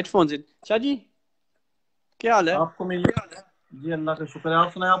put my headphones in. Shah Ji, kya haal hai? आपको मेरी जी अल्लाह का शुक्र है.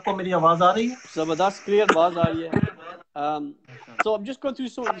 आप सुनाएं, आपको मेरी आवाज आ रही है? Zabardast, clear आवाज आ रही है. So I'm just going through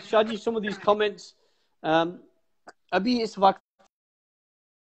some of these comments. अभी इस वक्त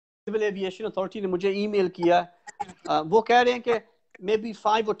Civil Aviation Authority ने मुझे email किया. वो कह रहे हैं कि maybe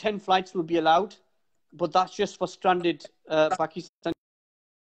 5 or 10 flights will be allowed, but that's just for stranded Pakistan.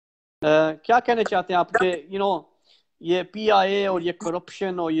 क्या कहना चाहते हैं आप कि ये PIA और ये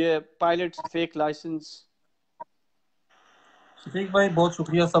corruption और ये pilot fake license? शफीक भाई, बहुत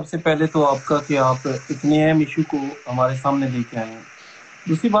शुक्रिया सबसे पहले तो आपका कि आप इतने अहम इशू को हमारे सामने लेके आए हैं.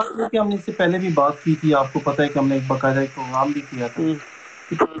 दूसरी बात है कि हमने इससे पहले भी बात की थी. आपको पता है कि हमने एक बाकायदा प्रोग्राम भी किया था.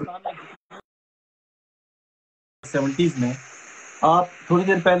 70s में आप थोड़ी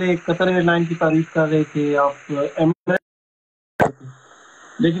देर पहले कतर एयरलाइन की तारीफ कर रहे थे, आप एमिरेट्स,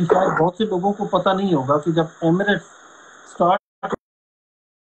 लेकिन शायद बहुत से लोगों को पता नहीं होगा कि जब एमिरेट्स स्टार्ट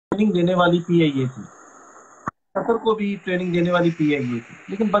ट्रेनिंग देने वाली PIA थी, कतर को भी ट्रेनिंग देने वाली PIA थी.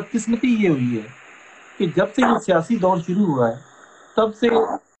 लेकिन बदकिस्मती ये हुई है कि जब से ये सियासी दौर शुरू हुआ है, तब से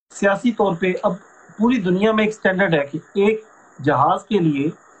सियासी तौर पे अब पूरी दुनिया में एक स्टैंडर्ड है कि एक जहाज के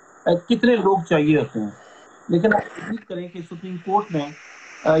लिए कितने लोग चाहिए होते हैं. लेकिन आप उम्मीद करें कि सुप्रीम कोर्ट में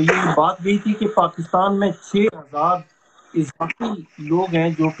ये बात गई थी कि पाकिस्तान में 6000 इजाफी लोग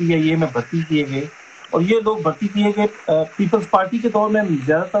हैं जो PIA में भर्ती किए गए, और ये लोग भर्ती किए गए पीपल्स पार्टी के दौर में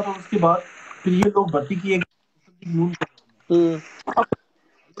ज़्यादातर, और उसके बाद फिर ये लोग भर्ती किए गए. ये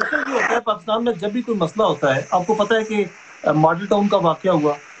होता है पाकिस्तान में, जब भी कोई मसला होता है, आपको पता है कि मॉडल टाउन का वाकया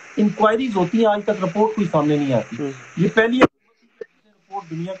हुआ, इंक्वायरीज होती हैं, आज तक रिपोर्ट कोई सामने नहीं आती. ये पहली रिपोर्ट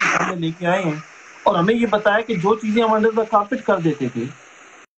दुनिया के सामने लेके आए हैं और हमें ये बताया कि जो चीजें हम अंडर द कारपेट कर देते थे,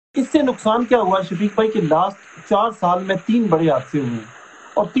 इससे नुकसान क्या हुआ शफीक भाई कि लास्ट 4 साल में 3 बड़े हादसे हुए हैं,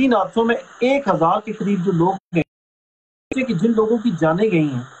 और 3 हादसों में 1000 के करीब जो लोग गए, कि जिन लोगों की जाने गई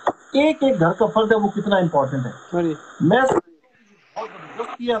हैं, एक एक घर का फर्द है, वो कितना इंपॉर्टेंट है. मैं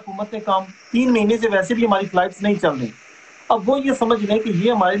हुकूमत ने काम 3 महीने से वैसे भी हमारी फ्लाइट्स नहीं चल रही. अब वो ये समझ लें कि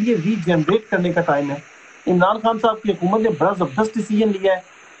ये हमारे लिए रीजनरेट करने का टाइम है. इमरान खान साहब की हुकूमत ने बड़ा जबरदस्त डिसीजन लिया है.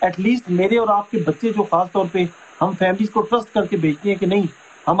 एटलीस्ट मेरे और आपके बच्चे जो खास तौर पे हम फैमिलीज को ट्रस्ट करके भेजते हैं कि नहीं,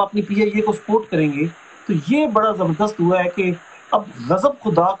 हम अपनी PIA को सपोर्ट करेंगे, तो ये बड़ा जबरदस्त हुआ है कि अब गजब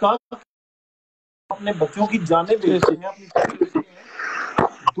खुदा का अपने बच्चों की जाने भेजते हैं. अपनी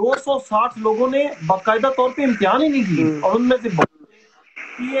 260 लोगों ने बाकायदा तौर पे इम्तिहान ही नहीं दिए, और उनमें से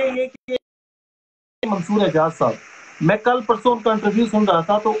PIA के मंसूर एजाज साहब, मैं कल परसों उनका इंटरव्यू सुन रहा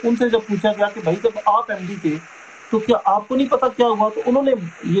था, तो उनसे जब पूछा गया कि भाई जब आप MD थे तो क्या आपको नहीं पता क्या हुआ, तो उन्होंने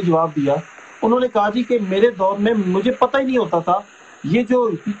ये जवाब दिया. उन्होंने कहा जी कि मेरे दौर में मुझे पता ही नहीं होता था, ये जो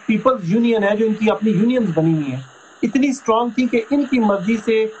पीपल्स यूनियन है, जो इनकी अपनी यूनियंस बनी हुई हैं, इतनी स्ट्रांग थी कि इनकी मर्जी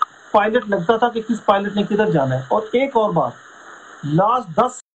से पायलट लगता था कि किस पायलट ने किधर जाना है. और एक और बात, लास्ट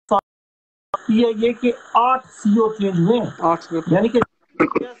 10 साल PIA के 8 CO चेंज हुए हैं. यानी कि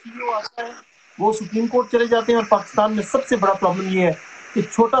CEO आता है, वो सुप्रीम कोर्ट चले जाते हैं. और पाकिस्तान में सबसे बड़ा प्रॉब्लम ये है कि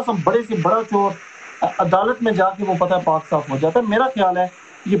छोटा सा बड़े से बड़ा चोर अदालत में जाके वो पता है पाक साफ हो जाता है. मेरा ख्याल है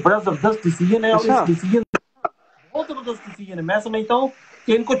ये बड़ा जबरदस्त डिसीजन है, और इस डिसीजन बहुत जबरदस्त डिसीजन है. मैं समझता हूँ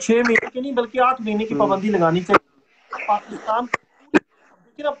कि इनको 6 महीने की नहीं बल्कि 8 महीने की पाबंदी लगानी चाहिए. पाकिस्तान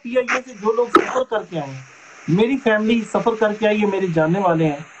لیکن اب پی آئی اے سے جو لوگ سفر کر کے آئے ہیں، میری فیملی سفر کر کے آئی ہے، میرے جاننے والے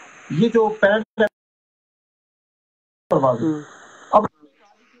ہیں، یہ جو پیرنٹ پرواز ہے، اب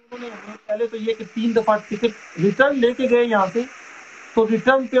انہوں نے ہمیں پہلے تو یہ کہ 3 دفعہ ٹکٹ ریٹرن لے کے گئے یہاں سے، تو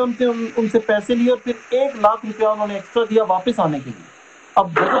ریٹرن پہ ان سے پیسے لیے اور پھر 1 لاکھ روپیہ انہوں نے ایکسٹرا دیا واپس آنے کے لیے.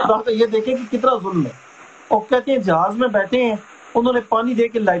 اب بات یہ دیکھیں کہ کتنا ظلم ہے. اور کہتے ہیں جہاز میں بیٹھے ہیں، انہوں نے پانی دے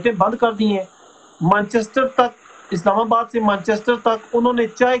کے لائٹیں بند کر دی ہیں. مانچسٹر تک، اسلام آباد سے مانچسٹر تک انہوں نے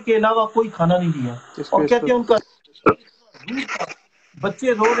چائے کے علاوہ کوئی کھانا نہیں دیا. اور کہتے ہیں ان کا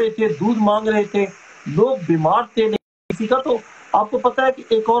بچے رو رہے تھے، دودھ مانگ رہے تھے، لوگ بیمار تھے. کسی کا تو آپ کو پتا ہے کہ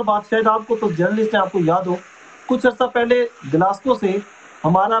ایک اور بات، شاید آپ کو تو جرنلسٹ ہیں، آپ کو یاد ہو، کچھ عرصہ پہلے گلاسکو سے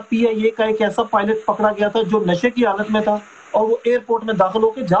ہمارا پی آئی اے کا ایک ایسا پائلٹ پکڑا گیا تھا جو نشے کی حالت میں تھا اور وہ ایئرپورٹ میں داخل ہو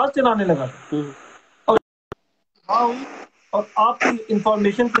کے جہاز چلانے لگا تھا. اور آپ کی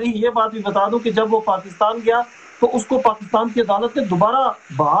انفارمیشن کے لیے یہ بات بھی بتا دوں کہ جب وہ پاکستان گیا تو اس کو پاکستان کی عدالت نے دوبارہ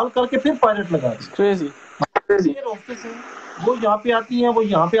بحال کر کے پھر پائلٹ لگا دیا. وہ یہاں پہ آتی ہیں، وہ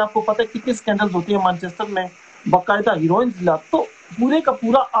یہاں پہ آپ کو پتہ ہے کتنے اسکینڈلز ہوتے ہیں مانچسٹر میں، باقاعدہ ہیروئن ضلع، تو پورے کا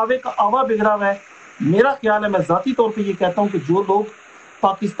پورا آوے کا آوا بگڑا ہوا ہے. میرا خیال ہے، میں ذاتی طور پہ یہ کہتا ہوں کہ جو لوگ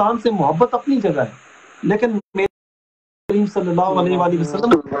پاکستان سے محبت اپنی جگہ ہے، لیکن کریم صلی اللہ علیہ وآلہ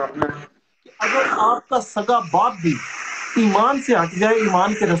وسلم اگر آپ کا سگا باپ بھی ایمان سے ہٹ جائے،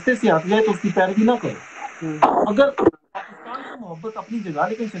 ایمان کے رستے سے ہٹ جائے تو اس کی پیروی نہ کرو. اگر پاکستان سے محبت اپنی جگہ،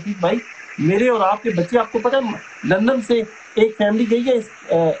 لیکن شفیق بھائی میرے اور آپ کے بچے، آپ کو پتہ ہے لندن سے ایک فیملی گئی ہے،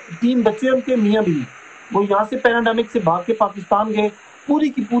 3 بچے ان کے میاں بیوی، وہ یہاں سے پیراڈائمک سے بھاگ کے پاکستان گئے. پوری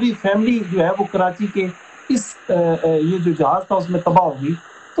کی پوری فیملی جو ہے وہ کراچی کے اس یہ جو جہاز تھا اس میں تباہ ہو گئی.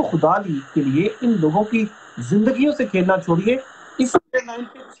 تو خدا کے لیے ان لوگوں کی زندگیوں سے کھیلنا چھوڑیے. اس لائن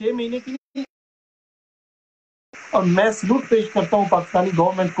پہ 6 مہینے کی، اور میں سلوٹ پیش کرتا ہوں پاکستانی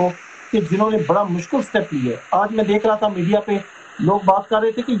گورنمنٹ کو کہ جنہوں نے بڑا مشکل سٹیپ لی ہے. آج میں دیکھ رہا تھا میڈیا پہ لوگ بات کر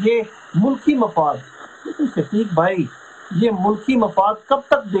رہے تھے کہ یہ ملکی مفاد، لیکن شفیق بھائی یہ ملکی مفاد کب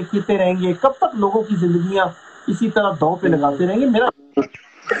تک دیکھتے رہیں گے؟ کب تک لوگوں کی زندگیاں اسی طرح دو پہ لگاتے رہیں گے؟ میرا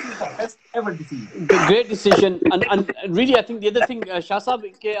great decision and really I think the other thing شاہ صاحب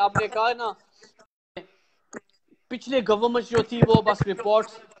کہ آپ نے کہا نا پچھلے گورنمنٹ جو تھی وہ بس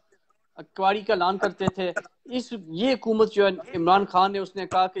رپورٹس کواری کا اعلان کرتے تھے. یہ حکومت جو ہے عمران خان نے، اس نے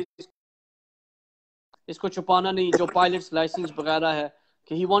کہا کہ اس کو چھپانا نہیں جو پائلٹس لائسنس وغیرہ ہے،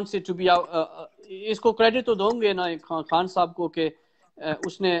 کہ he wants it to be. اس کو کریڈٹ تو دوں گے نا خان صاحب کو کہ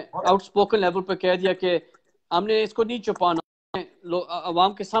اس نے آؤٹ اسپوکن لیول پہ کہہ دیا کہ ہم نے اس کو نہیں چھپانا،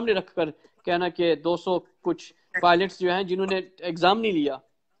 عوام کے سامنے رکھ کر کہنا کہ 200 کچھ پائلٹس جو ہیں جنہوں نے ایگزام نہیں لیا.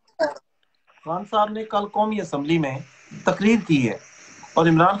 خان صاحب نے کل قومی اسمبلی میں تقریر کی ہے اور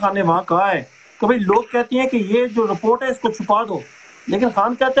عمران خان نے وہاں کہا ہے کہ بھئی لوگ کہتے ہیں کہ یہ جو رپورٹ ہے اس کو چھپا دو، لیکن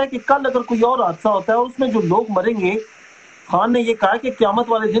خان کہتا ہے کہ کل اگر کوئی اور حادثہ ہوتا ہے اور اس میں جو لوگ مریں گے، خان نے یہ کہا کہ قیامت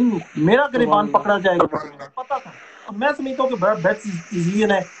والے دن میرا گریبان پکڑا جائے گا. پتا تھا. اور میں سمجھتا ہوں کہ بڑا بیسٹ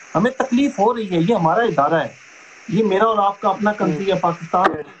ڈیسیژن ہے. ہمیں تکلیف ہو رہی ہے، یہ ہمارا ادارہ ہے، یہ میرا اور آپ کا اپنا کنٹری ہے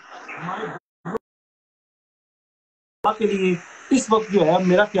پاکستان. کے لیے اس وقت جو ہے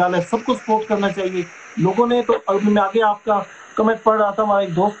میرا خیال ہے سب کو سپورٹ کرنا چاہیے. لوگوں نے تو، میں آگے آپ کا کمنٹ پڑھ رہا تھا، ہمارے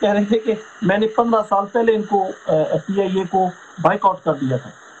ایک دوست کہہ رہے تھے کہ میں نے 15 سال پہلے ان کو پی آئی اے کو بائیک آؤٹ کر دیا تھا.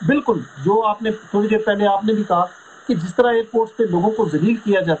 بالکل جو آپ نے تھوڑی دیر پہلے آپ نے بھی کہا کہ جس طرح ایئرپورٹ پہ لوگوں کو ذلیل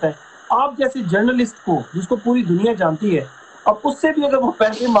کیا جاتا ہے، آپ جیسے جرنلسٹ کو جس کو پوری دنیا جانتی ہے، اب اس سے بھی اگر وہ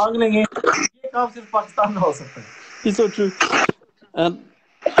پیسے مانگ لیں گے، یہ کام صرف پاکستان میں ہو سکتا ہے. It's so true.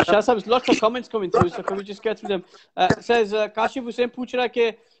 Shah Sahib, there's lots of comments coming through, so can we just get through them? Says Kashif Hussain پوچھ رہا ہے کہ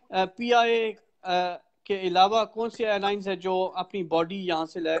پی آئی اے کے علاوہ کون سی ایئر لائنز ہیں جو اپنی باڈی یہاں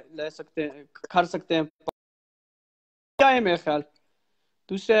سے لے سکتے ہیں، کھر سکتے ہیں؟ کیا ہے میرے خیال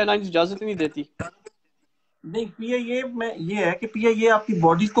دوسرے ایئر لائنز اجازت نہیں دیتی. نہیں، پی آئی اے میں یہ ہے کہ پی آئی اے آپ کی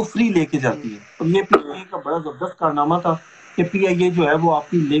باڈیز کو فری لے کے جاتی ہے، اور یہ پی آئی اے کا بڑا زبردست کارنامہ تھا کہ پی آئی اے جو ہے وہ آپ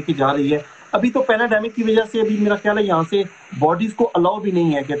کی لے کے جا رہی ہے. ابھی تو پیراڈائمک کی وجہ سے ابھی میرا خیال ہے یہاں سے باڈیز کو الاؤ بھی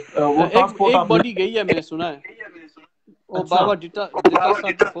نہیں ہے کہ وہ ٹرانسپورٹ ایک آپ باڈی گئی ہے، میں نے سنا ہے، وہ بابا ڈٹا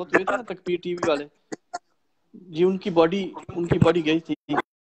صاحب جو فوت ہوئے تھے نا تک پی ٹی وی والے جی، ان کی باڈی گئی تھی.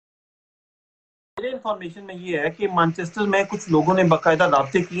 میرے انفارمیشن میں یہ ہے کہ مانچسٹر میں کچھ لوگوں نے باقاعدہ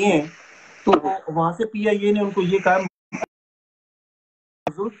رابطے کیے ہیں، تو وہاں سے پی آئی اے نے ان کو یہ کہا،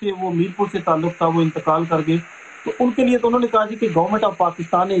 بزرگ تھے وہ میرپور سے تعلق تھا، وہ انتقال کر گئے، تو ان کے لیے تو انہوں نے کہا جی کہ گورنمنٹ آف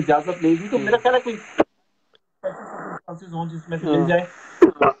پاکستان نے اجازت لے دی. تو میرا خیال ہے کوئی جس میں سے مل جائے.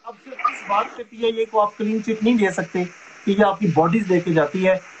 اب صرف اس بات پہ پی آئی اے کو آپ کلین چٹ نہیں دے سکتے کہ یہ آپ کی باڈیز لے کے جاتی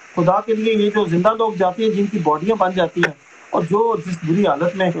ہے. خدا کے لیے یہ جو زندہ لوگ جاتے ہیں جن کی باڈیاں بن جاتی ہیں، اور جو جس بری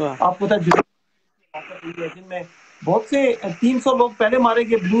حالت میں آپ کو پتا جن میں بہت سے 300 لوگ پہلے مارے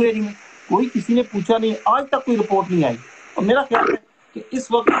گئے بلو ایری میں، کوئی کسی نے پوچھا نہیں، آج تک کوئی رپورٹ نہیں آئی. اور میرا خیال ہے کہ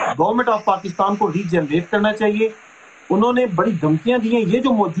اس وقت گورنمنٹ آف پاکستان کو ری جنریٹ کرنا چاہیے. انہوں نے بڑی دھمکیاں دی ہیں. یہ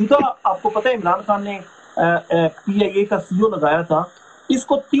جو موجودہ آپ کو پتہ ہے عمران خان نے PIA کا CEO لگایا تھا, اس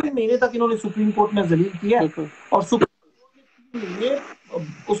کو 3 مہینے تک انہوں نے سپریم کورٹ میں ذلیل کیا اور سپریم کورٹ نے 3 مہینے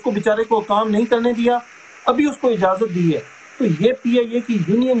اس کو بیچارے کو کام نہیں کرنے دیا, ابھی اس کو اجازت دی ہے. تو یہ PIA کی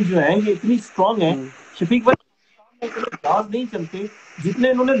یونین جو ہیں یہ اتنی اسٹرانگ ہیں شفیق بھائی, جہاز نہیں چلتے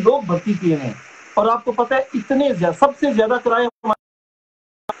جتنے انہوں نے لوگ بھرتی کیے ہیں. اور آپ کو پتہ ہے اتنے سب سے زیادہ کرایہ,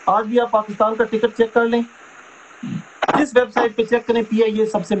 آج بھی آپ پاکستان کا ٹکٹ چیک کر لیں, جس ویب سائٹ پہ چیک کریں PIA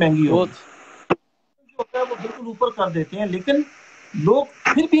سب سے مہنگی ہوگی. جو ہوتا ہے وہ بالکل اوپر کر دیتے ہیں, لیکن لوگ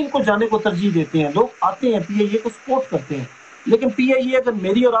پھر بھی ان کو جانے کو ترجیح دیتے ہیں. لوگ آتے ہیں PIA کو سپورٹ کرتے ہیں, لیکن PIA اگر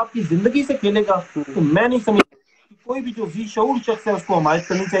میری اور آپ کی زندگی سے کھیلے گا تو میں نہیں سمجھتا کہ کوئی بھی جو ذی شعور شخص ہے اس کو حمایت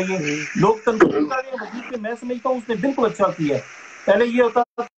کرنی چاہیے. لوگ تنقید کر رہے ہیں وزیر پہ, میں سمجھتا ہوں اس نے بالکل اچھا کیا ہے. پہلے یہ ہوتا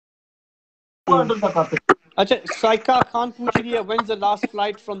تھا آرڈر تک آتے. اچھا, سائکا خان پوچھ رہی ہے when's the last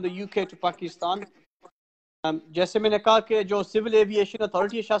flight from the UK to Pakistan. جیسے میں نے کہا کہ جو سول ایویشن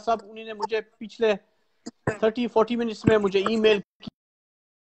اتھارٹی ہے, شاہ صاحب انہوں نے مجھے پچھلے 30-40 منٹس میں مجھے ای میل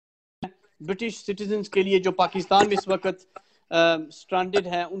برٹش سٹیزنز کے لیے جو پاکستان میں اس وقت سٹرانڈڈ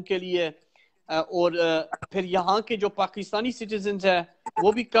ہیں ان کے لیے, اور پھر یہاں کے جو پاکستانی سٹیزنز ہیں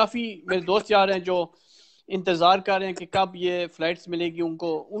وہ بھی کافی میرے دوست یار ہیں جو انتظار کر رہے ہیں کہ کب یہ فلائٹس ملے گی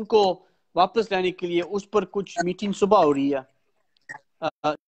ان کو واپس لینے کے لیے. اس پر کچھ میٹنگ صبح ہو رہی ہے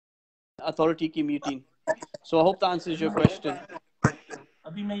اتھارٹی کی meeting. So I hope that answers your question.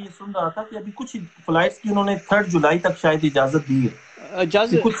 ابھی میں یہ سن رہا تھا کہ ابھی کچھ فلائٹس کی انہوں نے 3 جولائی تک شاید اجازت دی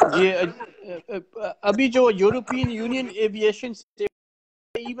ہے. ابھی جو یورپین یونین ایویشن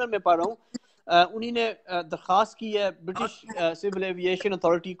ای میل میں پڑھ رہا ہوں, انہی نے درخواست کی ہے برٹش سول ایویشن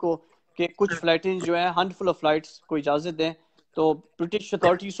اتھارٹی کو کہ کچھ فلائٹیں جو ہیں ہینڈ فل آف فلائٹس کو اجازت دیں, تو برٹش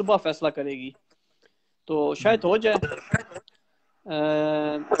اتھارٹی صبح فیصلہ کرے گی, تو شاید ہو جائے.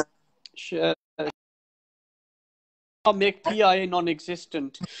 میک PIA نان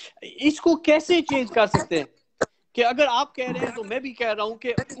ایگزسٹنٹ, اس کو کیسے چینج کر سکتے ہیں؟ کہ اگر آپ کہہ رہے ہیں تو میں بھی کہہ رہا ہوں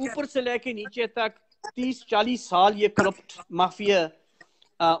کہ اوپر سے لے کے نیچے تک 30-40 سال یہ کرپٹ مافیا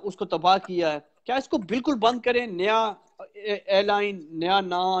اس کو تباہ کیا ہے. کیا اس کو بالکل بند کریں, نیا ایئر لائن, نیا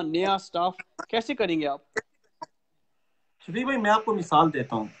نام, نیا سٹاف, کیسے کریں گے آپ؟ شفیق بھائی میں آپ کو مثال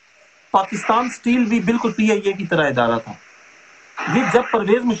دیتا ہوں. پاکستان سٹیل بھی بالکل PIA کی طرح ادارہ تھا. یہ جب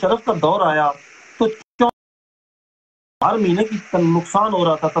پرویز مشرف کا دور آیا تو ہر مہینے کی نقصان ہو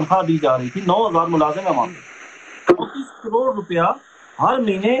رہا تھا, تنخواہ دی جا رہی تھی, 9,000 ملازم ہیں وہاں پہ, 35 کروڑ روپیہ ہر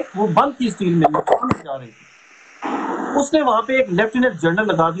مہینے وہ بند کی اسٹیل میں نقصان دی جا رہی تھی. اس نے وہاں پہ ایک لیفٹیننٹ جنرل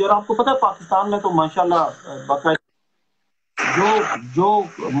لگا دیا. اور آپ کو پتا ہے پاکستان میں تو ماشاءاللہ باقاعدہ جو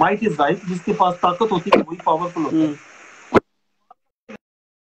مائٹ از رائٹ, جس کے پاس طاقت ہوتی ہے وہی پاورفل ہوتا ہے.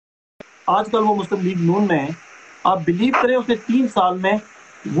 آج کل وہ مسلم لیگ نون میں ہے. آپ بلیو کریں اس نے 3 سال میں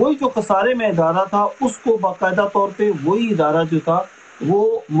وہی جو خسارے میں ادارہ تھا اس کو باقاعدہ طور پہ وہی ادارہ جو تھا وہ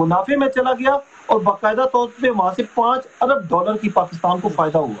منافع میں چلا گیا, اور باقاعدہ طور پہ وہاں سے $5 ارب کی پاکستان کو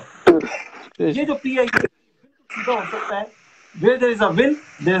فائدہ ہوا. یہ جو PIA سیدھا ہو سکتا ہے, where there is a will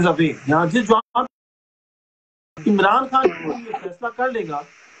there is a way. یہاں جس جوان عمران خان یہ فیصلہ کر لے گا.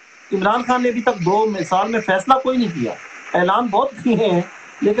 عمران خان نے ابھی تک 2 سال میں فیصلہ کوئی نہیں کیا, اعلان بہت کیے ہیں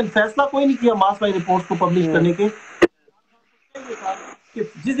لیکن فیصلہ کوئی نہیں کیا ماس بائی رپورٹس کو پبلش کرنے کے. کہ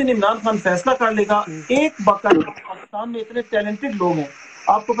جس دن عمران خان فیصلہ کر لے گا, ایک باقاعدہ پاکستان میں اتنے ٹیلنٹڈ لوگ ہیں.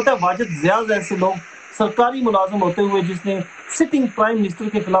 آپ کو پتا ہے واجد زیاز ایسے لوگ سرکاری ملازم ہوتے ہوئے جس نے سٹنگ پرائم منسٹر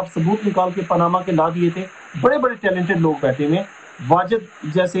کے خلاف ثبوت نکال کے پاناما کے لا دیے تھے, بڑے بڑے ٹیلنٹڈ لوگ بیٹھے ہوئے.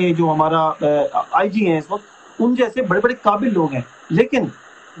 واجد جیسے جو ہمارا IG ہیں اس وقت, ان جیسے بڑے بڑے قابل لوگ ہیں. لیکن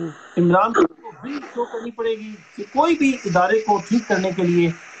عمران خان کو ول شو کرنی پڑے گی کہ کوئی بھی ادارے کو ٹھیک کرنے کے لیے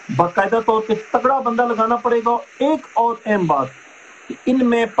باقاعدہ طور پہ تگڑا بندہ لگانا پڑے گا. ایک اور اہم بات, ان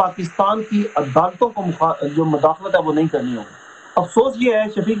میں پاکستان کی عدالتوں کو جو مداخلت ہے وہ نہیں کرنی ہوگی. افسوس یہ ہے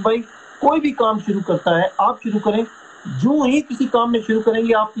شفیق بھائی, کوئی بھی کام شروع کرتا ہے, آپ شروع کریں, جو ہی کسی کام میں شروع کریں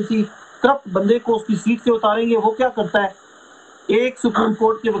گے آپ کسی کرپٹ بندے کو اس کی سیٹ سے اتاریں گے. وہ کیا کرتا ہے, ایک سپریم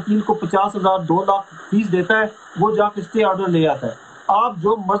کورٹ کے وکیل کو 50,000 2 لاکھ فیس دیتا ہے, وہ جا کے اسٹے آرڈر لے آتا ہے. آپ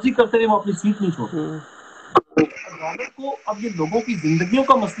جو مرضی کرتے رہے, وہ اپنی سیٹ نہیں چھوڑتے. عدالت کو اب یہ لوگوں کی زندگیوں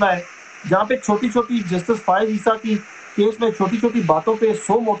کا مسئلہ ہے, جہاں پہ چھوٹی چھوٹی جسٹس فائز عیسیٰ کی کیس میں چھوٹی چھوٹی باتوں پہ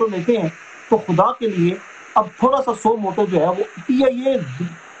 100 موٹو لیتے ہیں. تو خدا کے لیے اب تھوڑا سا 100 موٹو جو ہے وہ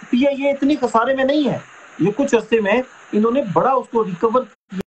PIA اتنی خسارے میں نہیں ہے. یہ کچھ عرصے میں انہوں نے بڑا اس کو ریکور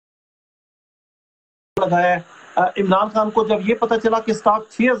لگایا ہے. عمران خان کو جب یہ پتا چلا کہ سٹاک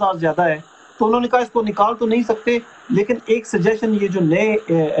 6,000 زیادہ ہے تو انہوں نے کہا اس کو نکال تو نہیں سکتے, لیکن ایک سجیشن یہ جو نئے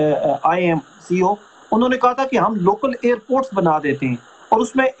آئے ہیں CEO, انہوں نے کہا تھا کہ ہم لوکل ایئرپورٹس بنا دیتے ہیں, اور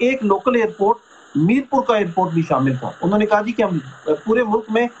اس میں ایک لوکل ایئرپورٹ میرپور کا ایئرپورٹ بھی شامل تھا. انہوں نے کہا جی کہ ہم پورے ملک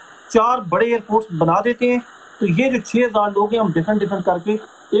میں 4 بڑے ایئرپورٹس بنا دیتے ہیں, تو یہ جو 6,000 لوگ ہیں ہم ڈیفرنٹ کر کے,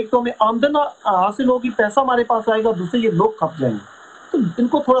 ایک تو ہمیں آمدن حاصل ہوگی, پیسہ ہمارے پاس آئے گا, دوسرے یہ لوگ کھپ جائیں گے. تو ان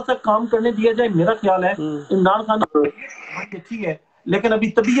کو تھوڑا سا کام کرنے دیا جائے. میرا خیال ہے عمران خان بڑی اچھی ہے, لیکن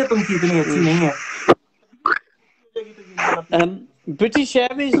ابھی طبیعت ان کی اتنی اچھی نہیں ہے. برٹش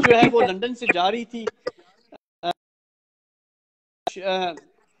ایئرویز جو ہے وہ لندن سے جا رہی تھی,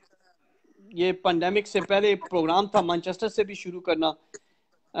 یہ پینڈیمک سے پہلے پروگرام تھا مانچسٹر سے بھی شروع کرنا.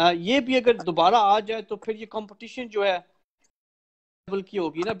 یہ بھی اگر دوبارہ آ جائے تو پھر یہ کمپٹیشن جو ہے لیول کی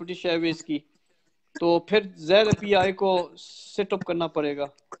ہوگی نا برٹش ایئرویز کی, تو پھر زیر پی آئی کو سیٹ اپ کرنا پڑے گا.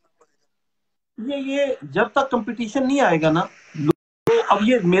 یہ جب تک کمپٹیشن نہیں آئے گا نا, اب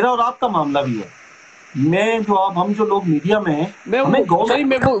یہ میرا اور آپ کا معاملہ بھی ہے. میں جو ہم جو لوگ میڈیا میں ہیں, میں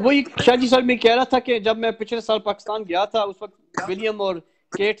وہی شاہ جی سر میں کہہ رہا تھا کہ جب میں پچھلے سال پاکستان گیا تھا اس وقت ولیم اور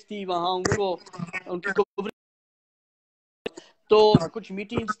کیٹ تھی وہاں, ان کی تو کچھ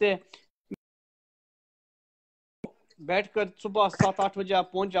میٹنگز تھے, بیٹھ کر صبح 7-8 بجے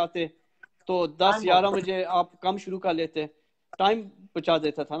آپ پہنچ جاتے تو 10-11 بجے آپ کام شروع کر لیتے, ٹائم بچا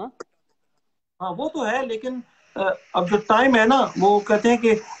دیتا تھا نا. ہاں وہ تو ہے, لیکن اب جو ٹائم ہے نا, وہ کہتے ہیں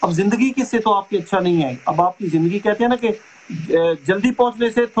کہ اب زندگی کس سے تو آپ کی اچھا نہیں ہے. اب آپ کی زندگی کہتے ہیں نا کہ جلدی پہنچنے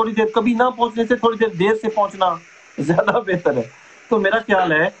سے تھوڑی دیر, کبھی نہ پہنچنے سے تھوڑی دیر سے پہنچنا زیادہ بہتر ہے. تو میرا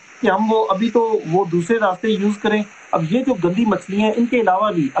خیال ہے کہ ہم ابھی تو وہ دوسرے راستے یوز کریں. اب یہ جو گندی مچھلیاں ہیں, ان کے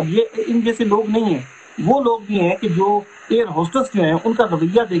علاوہ بھی اب یہ ان جیسے لوگ نہیں ہیں, وہ لوگ بھی ہیں کہ جو ایئر ہوسٹس جو ہیں ان کا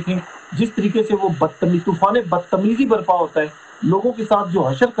رویہ دیکھیں, جس طریقے سے وہ طوفان بدتمیزی برپا ہوتا ہے, لوگوں کے ساتھ جو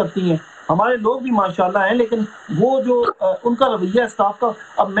حشر کرتی ہیں. ہمارے لوگ بھی ماشاءاللہ ہیں, لیکن وہ جو ان کا رویہ اسٹاف کا,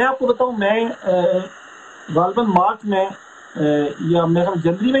 اب میں آپ کو بتاؤں, میں غالباً مارچ میں یا میرا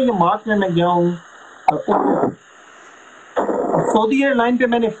جنوری میں یا مارچ میں گیا ہوں سعودی ایئر لائن پہ.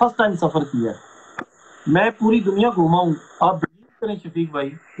 میں نے فرسٹ ٹائم سفر کیا, میں پوری دنیا گھوما ہوں. آپ بلیو کریں شفیق بھائی,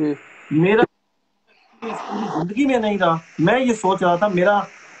 میرا پوری زندگی میں نہیں رہا. میں یہ سوچ رہا تھا, میرا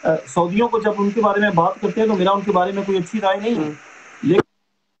سعودیوں کو جب ان کے بارے میں بات کرتے ہیں تو میرا ان کے بارے میں کوئی اچھی رائے نہیں ہے, لیکن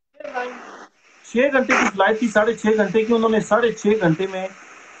 6 گھنٹے کی فلائٹ تھی, 6.5 گھنٹے کی. انہوں نے 6.5 گھنٹے میں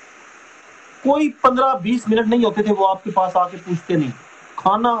کوئی 15-20 منٹ نہیں ہوتے تھے وہ آپ کے پاس آ کے پوچھتے نہیں.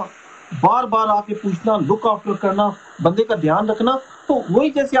 کھانا بار بار آ کے پوچھنا, لک آفٹر کرنا, بندے کا دھیان رکھنا. تو وہی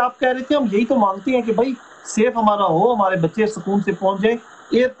جیسے آپ کہہ رہے تھے, ہم یہی تو مانگتے ہیں کہ بھائی سیف ہمارا ہو, ہمارے بچے سکون سے پہنچ جائیں.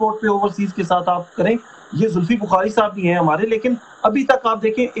 ایئرپورٹ پہ اوورسیز کے ساتھ آپ کریں. یہ زلفی بخاری صاحب بھی ہیں ہمارے, لیکن ابھی تک آپ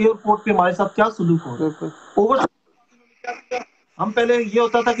دیکھیں ایئرپورٹ پہ ہمارے ساتھ کیا سلوک ہو رہا ہے. ہم پہلے یہ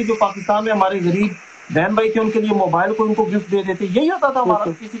ہوتا تھا کہ جو پاکستان میں ہمارے غریب بہن بھائی تھے, ان کے لیے موبائل کو ان کو گفٹ دے دیتے, یہی ہوتا تھا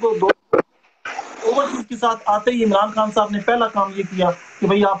ہمارا. کسی کو اوورسیز کے ساتھ آتے ہی عمران خان صاحب نے پہلا کام یہ کیا کہ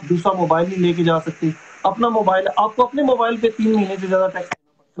بھئی آپ دوسرا موبائل نہیں لے کے جا سکتے, اپنا موبائل, آپ کو اپنے موبائل پہ 3 مہینے سے زیادہ ٹیکس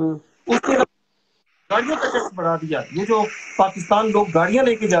دینا پڑتا. اس کے گاڑیوں کا ٹیکس بڑھا دیا. یہ جو پاکستان لوگ گاڑیاں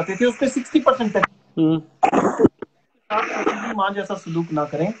لے کے جاتے تھے اس پہ 60% ٹیکس. ماں جیسا سلوک نہ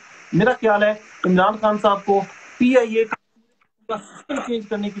کریں. میرا خیال ہے عمران خان صاحب کو PIA کا سسٹم چینج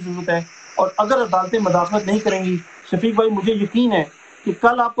کرنے کی ضرورت ہے, اور اگر عدالتیں مداخلت نہیں کریں گی, شفیق بھائی مجھے یقین ہے کہ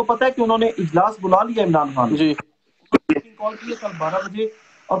کل آپ کو پتا ہے کہ انہوں نے اجلاس بلا لیا عمران خان جی کال کی ہے کل 12 بجے,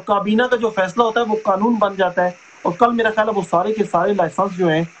 اور کابینہ کا جو فیصلہ ہوتا ہے وہ قانون بن جاتا ہے. اور کل میرا خیال ہے وہ سارے کے سارے لائسنس جو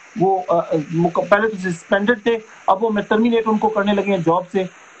ہیں وہ پہلے تو سسپینڈڈ تھے, اب وہ ٹرمینیٹ ان کو کرنے لگے ہیں جاب سے.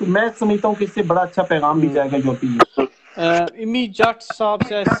 تو میں سمجھتا ہوں کہ اس سے بڑا اچھا پیغام بھی جائے گا یورپی. Imi Jatt Saab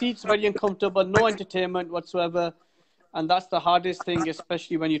says seats very uncomfortable, no entertainment whatsoever, and that's the hardest thing,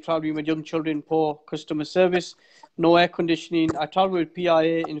 especially when you're traveling with young children. Poor customer service, no air conditioning. I traveled with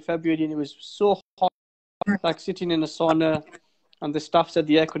PIA in February and it was so hot, like sitting in a sauna, and the staff said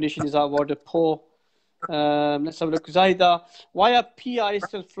the air conditioning is out of order. Poor. Let's have a look. Zahida, why are PIA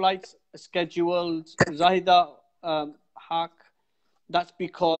still flights scheduled? Zahida, hack. That's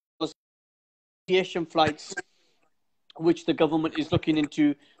because aviation flights, which the government is looking into,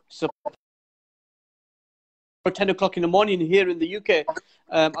 for 10 o'clock in the morning here in the UK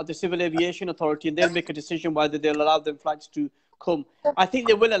at the Civil Aviation Authority, and they'll make a decision whether they'll allow them flights to come. I think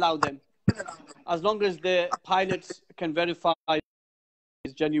they will allow them, as long as the pilots can verify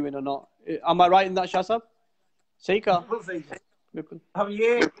it's genuine or not. Am I right in that, Shah Sahab? صحیح کہا. بالکل. اب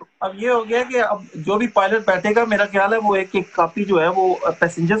یہ ہو گیا کہ اب جو بھی پائلٹ بیٹھے گا, میرا خیال ہے وہ ایک کاپی جو ہے وہ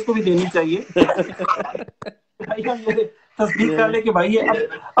پیسنجرز کو بھی دینی چاہیے. تصدیق کر لے کہ بھائی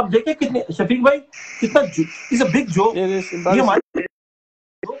اب دیکھیں کتنے, شفیق بھائی کتنا اس بگ جوک, یہ ہمارے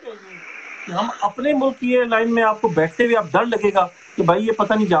کہ ہم اپنے ملک کی ایئر لائن میں آپ کو بیٹھتے ہوئے اب ڈر لگے گا کہ بھائی یہ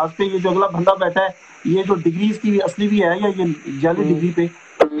پتہ نہیں جہاز پہ یہ جو اگلا بندہ بیٹھا ہے یہ جو ڈگری اس کی اصلی بھی ہے یا یہ جعلی ڈگری پہ.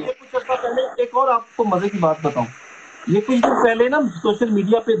 یہ کچھ عرصہ پہلے ایک اور آپ کو مزے کی بات بتاؤں, یہ کچھ دن پہلے نا سوشل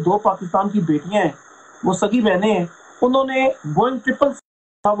میڈیا پہ 2 پاکستان کی بیٹیاں ہیں, وہ سگی بہنیں ہیں, انہوں نے بوئنگ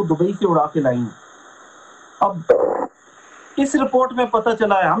 777 وہ دبئی سے اڑا کے لائی ہیں. اب اس رپورٹ میں پتہ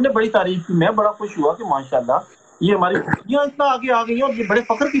چلا ہے, ہم نے بڑی تعریف کی, میں بڑا خوش ہوا کہ ماشاءاللہ یہ ہماری خوشیاں اتنا آگے آ گئی ہیں, اور یہ بڑے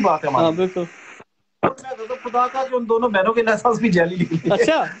فخر کی بات ہے ہمارے. بالکل. میں غضب خدا کا کہ ان دونوں بہنوں کے لائسنس بھی جعلی نکلے.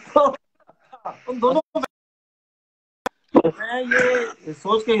 اچھا. ان دونوں میں یہ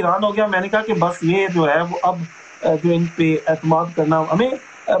سوچ کے حیران ہو گیا. میں نے کہا کہ بس یہ جو ہے وہ اب جو ان پہ اعتماد کرنا, ہمیں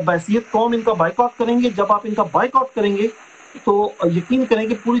بحیثیت قوم ان کا بائیک آؤٹ کریں گے. جب آپ ان کا بائیک آؤٹ کریں گے تو یقین کریں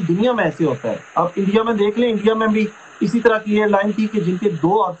کہ پوری دنیا میں ایسے ہوتا ہے. اب انڈیا میں دیکھ لیں, انڈیا میں بھی اسی طرح کی ایئر لائن تھی کہ جن کے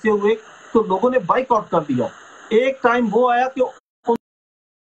 2 حادثے ہوئے تو لوگوں نے بائیک آؤٹ کر دیا. ایک ٹائم وہ آیا کہ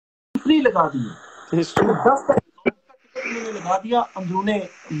فری لگا دیے, 10 تک انہوں نے لگا دیا اندرون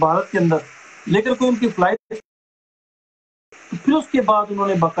بھارت کے اندر, لیکن کوئی ان کی فلائٹ. پھر اس کے بعد انہوں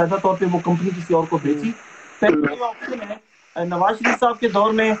نے باقاعدہ طور پہ وہ کمپنی کسی اور کو بیچی. پہلے جو آپشن ہے نواز شریف صاحب کے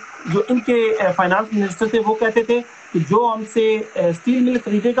دور میں جو ان کے فائنانس منسٹر تھے, وہ کہتے تھے کہ جو ہم سے اسٹیل مل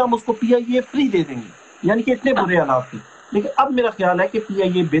خریدے گا ہم اس کو PIA فری دے دیں گے, یعنی کہ اتنے برے حالات تھے. لیکن اب میرا خیال ہے کہ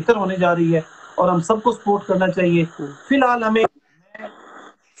PIA بہتر ہونے جا رہی ہے اور ہم سب کو سپورٹ کرنا چاہیے. فی الحال ہمیں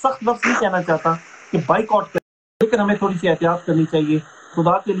سخت لفظ نہیں کہنا چاہتا کہ بائیک آؤٹ کریں, لیکن ہمیں تھوڑی سی احتیاط کرنی چاہیے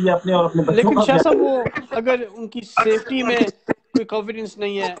خدا کے لیے اپنے اور اپنے بچوں لیکن کا. شاہ صاحب وہ اگر ان کی سیفٹی میں کوئی کانفیڈنس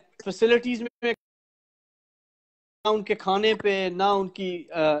نہیں ہے, فیسلٹیز میں, نہ ان کے کھانے پہ, نہ ان کی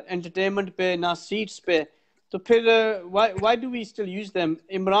انٹرٹینمنٹ پہ, نہ سیٹس پہ, تو پھر why do we still use them?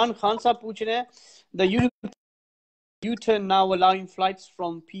 Imran Khan صاحب پوچھ رہے ہیں the U-turn now allowing flights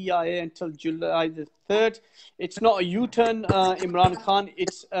from PIA until July the 3rd. It's not a U-turn, Imran Khan,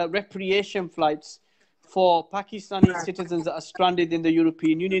 it's repatriation flights for Pakistani citizens that are stranded in the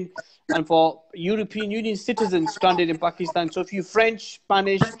European Union and for European Union citizens stranded in Pakistan. So if you're French,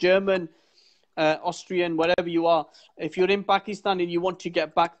 Spanish, German, Austrian, whatever you are, if you're in Pakistan and you want to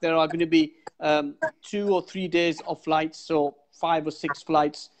get back, there are going to be 2 or 3 days of flights, so 5 or 6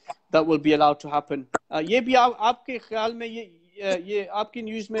 flights that will be allowed to happen. یہ بھی آپ کے خیال میں یہ آپ کی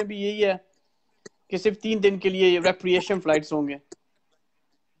news میں بھی یہی ہے کہ صرف 3 دن کے لیے ریپریشن فلائٹس ہوں گے؟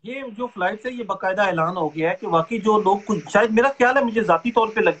 یہ جو فلائٹس ہے یہ باقاعدہ اعلان ہو گیا ہے کہ واقعی جو لوگ کچھ, شاید میرا خیال ہے, مجھے ذاتی طور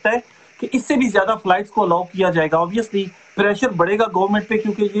پہ لگتا ہے کہ اس سے بھی زیادہ فلائٹس کو الاؤ کیا جائے گا. آبویسلی پریشر بڑھے گا گورنمنٹ پہ,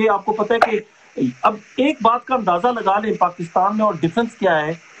 کیونکہ یہ آپ کو پتہ ہے کہ اب ایک بات کا اندازہ لگا لیں پاکستان میں اور ڈیفنس کیا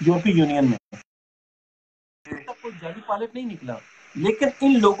ہے یورپی یونین میں, کوئی جعلی پائلٹ نہیں نکلا, لیکن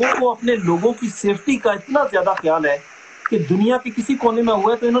ان لوگوں کو اپنے لوگوں کی سیفٹی کا اتنا زیادہ خیال ہے کہ دنیا کے کسی کونے میں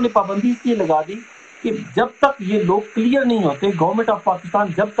ہوا ہے تو انہوں نے پابندی اس لیے لگا دی کہ جب تک یہ لوگ کلیئر نہیں ہوتے, گورنمنٹ آف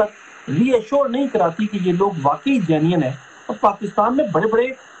پاکستان جب تک ری ایشور نہیں کراتی کہ یہ لوگ واقعی جینین ہیں. اور پاکستان میں بڑے بڑے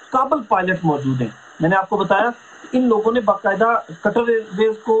قابل پائلٹ موجود ہیں. میں نے آپ کو بتایا ان لوگوں نے باقاعدہ قطر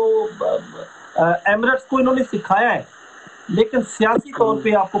ایئرویز کو, ایمریٹس کو انہوں نے سکھایا ہے, لیکن سیاسی طور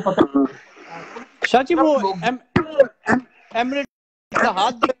پہ آپ کو پتہ شاہ جی وہ ایمریٹ کا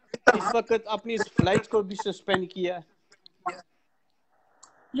ہاتھ اس وقت اپنی اس فلائٹ کو بھی سسپینڈ کیا ہے.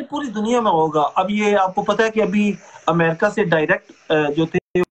 یہ پوری دنیا میں ہوگا. اب یہ آپ کو پتہ ہے کہ ابھی امریکہ سے ڈائریکٹ جو تھے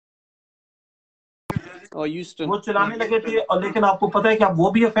وہ چلانے لگے تھے, اور لیکن آپ کو پتہ ہے کہ اب وہ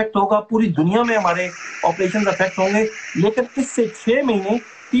بھی افیکٹ ہوگا, پوری دنیا میں ہمارے آپریشن افیکٹ ہوں گے. لیکن اس سے 6 مہینے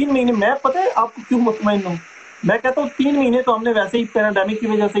 3 مہینے, میں پتہ ہے آپ کو کیوں مطمئن ہوں, میں کہتا ہوں 3 مہینے تو ہم نے ویسے ہی پیراڈائمک کی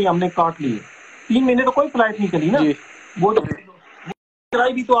وجہ سے ہی ہم نے کاٹ لیے. 3 مہینے تو کوئی فلائٹ نہیں چلی نا, وہ تو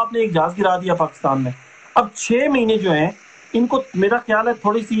گرائی بھی تو آپ نے ایک جہاز گرا دیا پاکستان میں. اب 6 مہینے جو ہیں ان کو میرا خیال ہے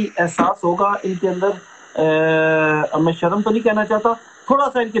تھوڑی سی احساس ہوگا ان کے اندر, میں شرم تو نہیں کہنا چاہتا, تھوڑا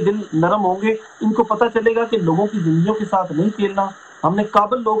سا ان کے دل نرم ہوں گے. ان کو پتہ چلے گا کہ لوگوں کی زندگیوں کے ساتھ نہیں کھیلنا, ہم نے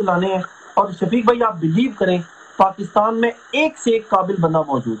قابل لوگ لانے ہیں. اور شفیق بھائی آپ بلیو کریں پاکستان میں ایک سے ایک قابل بندہ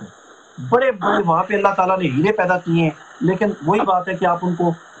موجود ہے, بڑے بڑے وہاں پہ اللہ تعالیٰ نے ہیرے پیدا کیے ہیں, لیکن وہی بات ہے کہ آپ ان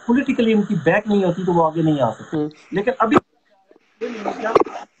کو پولیٹیکلی ان کی بیک نہیں ہوتی تو وہ آگے نہیں آ سکتے. لیکن ابھی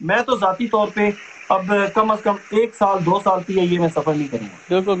میں تو ذاتی طور پہ اب کم از کم 1 سال 2 سال PIA میں سفر نہیں کروں گا.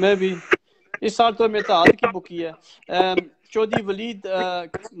 بالکل, میں بھی اس سال تو میں تعال کی بکی ہے. چودھری ولید,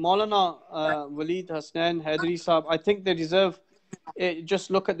 مولانا ولید حسنین حیدری صاحب, I think they deserve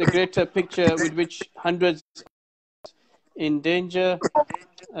just look at the greater picture with which hundreds in danger.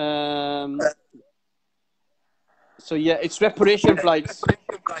 So yeah, it's reparation flights.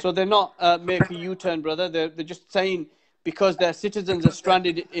 So they're not making a U-turn, brother. They're just saying because their citizens are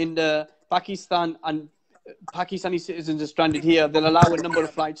stranded in Pakistan and Pakistani citizens are stranded here, they'll allow a number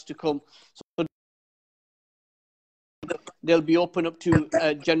of flights to come. So they'll be open up to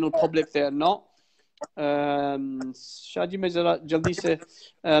general public. They're not. Shaji mein zara jaldi se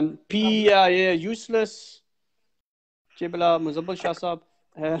PIA useless. Jibla Muzabbal Shah Sahab.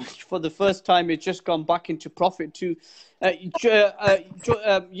 for the first time it's just gone back into profit too.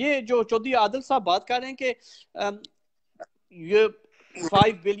 یہ جو چودھری عادل صاحب بات کر رہے ہیں کہ یہ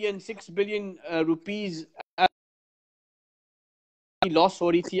 5 billion 6 billion rupees لاس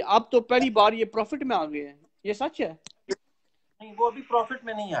ہو رہی تھی, اب تو پہلی بار یہ پروفٹ میں آ گئے ہیں, یہ سچ ہے؟ نہیں, وہ ابھی پروفٹ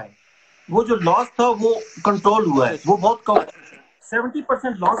میں نہیں آئے. وہ جو لاس تھا وہ کنٹرول ہوا ہے, وہ بہت کم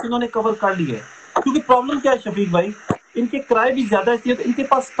 70% لاس انہوں نے کور کر لی ہے. کیونکہ پرابلم کیا ہے شفیق بھائی, ان کے کرائے بھی زیادہ ہے, اس لیے ان کے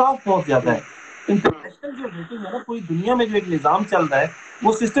پاس اسٹاف بہت زیادہ ہے. انٹرنیشنل جو ریٹنگ ہے نا, پوری دنیا میں جو ایک نظام چل رہا ہے,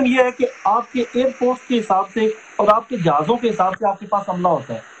 وہ سسٹم یہ ہے کہ آپ کے ایئرپورٹ کے حساب سے اور آپ کے جہازوں کے حساب سے آپ کے پاس عملہ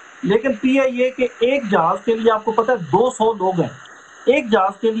ہوتا ہے. لیکن PIA کہ ایک جہاز کے لیے آپ کو پتا ہے 200 لوگ ہیں, ایک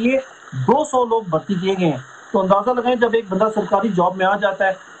جہاز کے لیے 200 لوگ بھرتی کیے گئے ہیں. تو اندازہ لگائیں جب ایک بندہ سرکاری جاب میں آ جاتا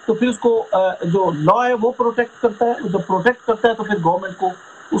ہے تو پھر اس کو جو لا ہے وہ پروٹیکٹ کرتا ہے, جب پروٹیکٹ کرتا ہے تو پھر گورنمنٹ کو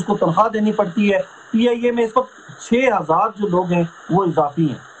اس کو تنخواہ دینی پڑتی ہے. PIA میں اس وقت 6000 جو لوگ ہیں وہ اضافی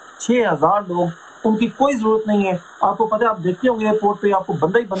ہیں, 6000 لوگ, ان کی کوئی ضرورت نہیں ہے. آپ کو پتہ ہے, آپ دیکھتے ہوں گے ایئرپورٹ پہ آپ کو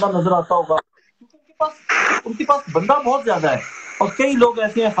بندہ ہی بندہ نظر آتا ہوگا, ان کے پاس بندہ بہت زیادہ ہے. اور کئی لوگ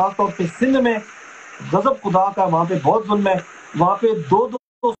ایسے ہیں, خاص طور پہ سندھ میں غضب خدا کا, وہاں پہ بہت ظلم ہے. وہاں پہ دو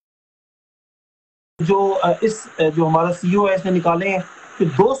جو ہمارا CEO ہے اس نے نکالے ہیں کہ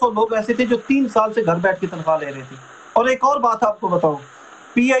 200 لوگ ایسے تھے جو 3 سال سے گھر بیٹھ کے تنخواہ لے رہے تھے. اور ایک اور بات آپ کو بتاؤں,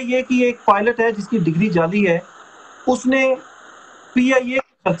 PIA کی ایک پائلٹ ہے جس کی ڈگری جعلی ہے, اس نے PIA کے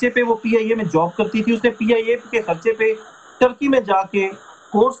خرچے پہ, وہ PIA میں جاب کرتی تھی, اس نے PIA کے خرچے پہ ٹرکی میں جا کے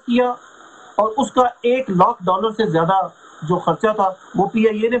کورس کیا, اور اس کا $1,00,000 سے زیادہ جو خرچہ تھا وہ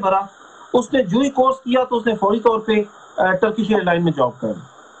PIA نے بھرا. اس نے جو ہی کورس کیا تو اس نے فوری طور پہ ٹرکش ایئر لائن میں جاب کر.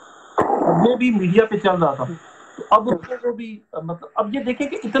 یہ بھی میڈیا پہ چل رہا تھا. تو اب اس کو بھی مطلب اب یہ دیکھیں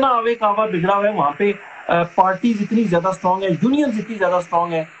کہ اتنا آوے کعوہ بگڑا ہوا ہے وہاں پہ, پارٹیز اتنی زیادہ اسٹرانگ ہے, یونینز اتنی زیادہ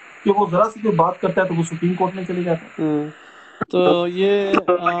اسٹرانگ ہے کہ وہ ذرا سی کوئی بات کرتا ہے تو وہ سپریم کورٹ میں چلے جاتا ہے. تو یہ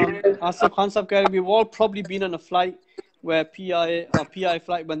آصف خان صاحب کہہ رہے ہیں we've all probably been on a flight where PI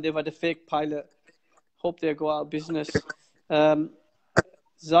flight when they were the fake pilot, hope they go out of business.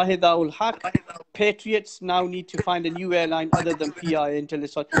 Zahida ul Haq, Patriots now need to find a new airline other than PI until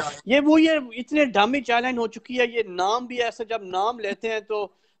it's یہ اتنے damage air line ہو چکی ہے, یہ نام بھی ایسا, جب نام لیتے ہیں تو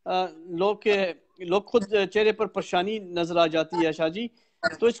لوگ خود چہرے پر پریشانی نظر آ جاتی ہے شاہ جی.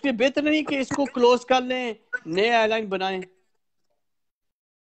 تو اس کے بہتر نہیں کہ اس کو کلوز کر لیں, نئے ایئر لائن بنائیں؟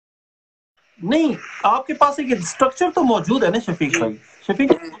 نہیں, آپ کے پاس ایک اسٹرکچر تو موجود ہے نا شفیق بھائی.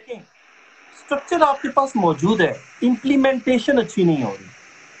 شفیق اسٹرکچر آپ کے پاس موجود ہے, امپلیمنٹیشن اچھی نہیں ہو رہی.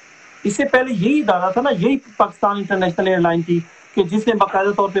 اس سے پہلے یہی ادارہ تھا نا, یہی پاکستان انٹرنیشنل ایئر لائن تھی کہ جس نے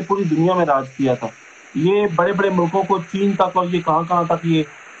باقاعدہ طور پہ پوری دنیا میں راج کیا تھا. یہ بڑے بڑے ملکوں کو, چین تک اور یہ کہاں کہاں تک یہ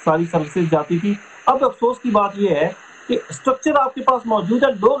ساری سروسز جاتی تھی. اب افسوس کی بات یہ ہے کہ اسٹرکچر آپ کے پاس موجود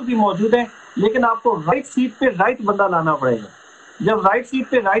ہے, لوگ بھی موجود ہیں, لیکن آپ کو رائٹ سیٹ پہ رائٹ بندہ لانا پڑے گا. جب رائٹ سیٹ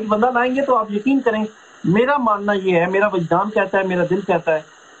پہ رائٹ بندہ لائیں گے تو آپ یقین کریں, میرا ماننا یہ ہے, میرا وجدان کہتا ہے, میرا دل کہتا ہے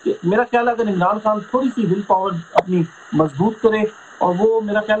کہ میرا خیال ہے اگر عمران خان تھوڑی سی ول پاور اپنی مضبوط کرے اور وہ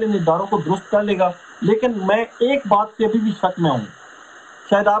میرا خیال ان اداروں کو درست کر لے گا. لیکن میں ایک بات سے ابھی بھی شک میں ہوں,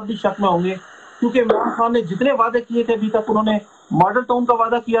 شاید آپ بھی شک میں ہوں گے, کیونکہ عمران خان نے جتنے وعدے کیے تھے ابھی تک, انہوں نے ماڈل ٹاؤن کا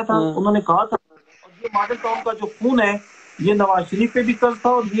وعدہ کیا تھا, انہوں نے کہا تھا, اور یہ ماڈل ٹاؤن کا جو خون ہے یہ نواز شریف پہ بھی قرض تھا.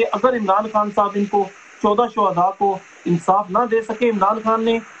 اور یہ اگر عمران خان صاحب ان کو 14 شہداء کو انصاف نہ دے سکے, عمران خان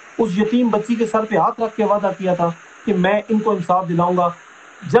نے اس یتیم بچی کے سر پہ ہاتھ رکھ کے وعدہ کیا تھا کہ میں ان کو انصاف دلاؤں گا.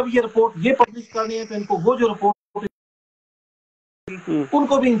 جب یہ رپورٹ یہ پبلش کرنی ہے تو ان کو وہ جو رپورٹ ان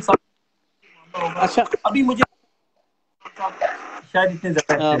کو بھی انصاف. اچھا, ابھی مجھے شاید اتنے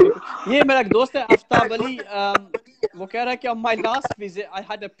زیادہ یہ میرا ایک دوست ہے آفتاب علی, وہ کہہ رہا ہے کہ on my last visit I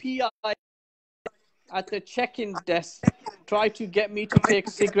had a PI at the check-in desk try to get me to take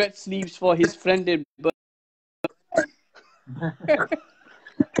cigarette sleeves for his friend in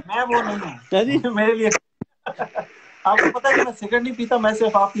میں وہ نہیں ہوں میرے لیے. آپ کو پتا ہے کہ میں سگریٹ نہیں پیتا, میں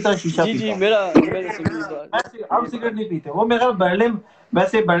صرف آپ کی طرح شیشہ پیتا. جی میرا ہم سگریٹ نہیں پیتے. وہ میرا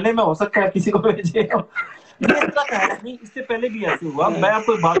برلے میں ہو سکتا ہے کسی کو بھیجے. اس سے پہلے بھی ایسے ہوا. میں آپ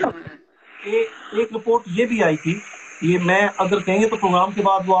کو بات, ایک رپورٹ یہ بھی آئی تھی, یہ میں اگر کہیں گے تو پروگرام کے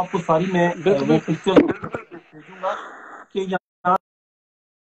بعد وہ آپ کو ساری میں وہ پکچر بھیجوں گا کہ یہاں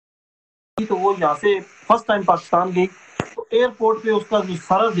تو وہ یہاں سے فرسٹ ٹائم پاکستان گئی تو ایئرپورٹ پہ اس کا جو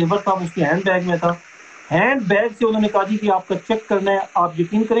سارا زیور تھا اس کے ہینڈ بیگ میں تھا. ہینڈ بیگ سے انہوں نے کہا جی کہ آپ کا چیک کرنا ہے. آپ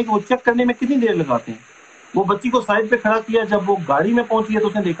یقین کریں کہ وہ چیک کرنے میں کتنی دیر لگاتے ہیں. وہ بچی کو سائڈ پہ کھڑا کیا, جب وہ گاڑی میں پہنچی ہے تو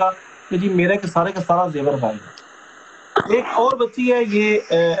اس نے دیکھا کہ جی میرا کہ سارے کا سارا زیور غائب ہے. ایک اور بچی ہے یہ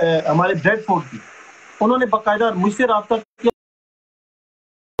ہمارے بریڈ فورڈ کی, انہوں نے باقاعدہ مجھ سے رابطہ کیا.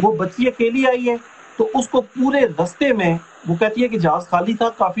 وہ بچی اکیلی آئی ہے تو اس کو پورے رستے میں وہ کہتی ہے کہ جہاز خالی تھا,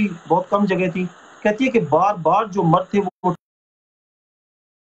 کافی بہت کم جگہ تھی, کہتی ہے کہ بار بار جو مرد تھے وہ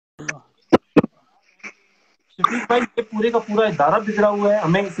شفیق بھائی یہ پورے کا پورا ادارہ بگڑا ہوا ہے,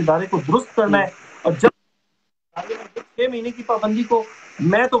 ہمیں اس ادارے کو درست کرنا ہے. اور جب 6 مہینے کی پابندی کو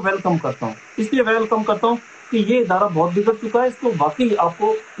میں تو ویلکم کرتا ہوں, اس لیے ویلکم کرتا ہوں کہ یہ ادارہ بہت بگڑ چکا ہے, اس کو واقعی آپ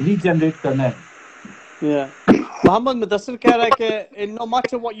کو ری جنریٹ کرنا ہے. محمد مدثر کہہ رہا ہے کہ no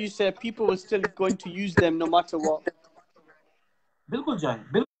matter what you say people will still going to use them no matter what. بالکل جائیں,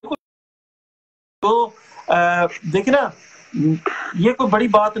 بالکل. تو دیکھیں نا, یہ کوئی بڑی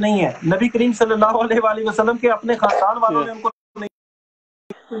بات نہیں ہے, نبی کریم صلی اللہ علیہ وآلہ وسلم کے اپنے خاندان والوں نے ان کو نہیں,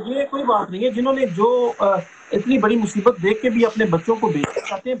 تو یہ کوئی بات نہیں ہے. جنہوں نے جو اتنی بڑی مصیبت دیکھ کے بھی اپنے بچوں کو بھیجنا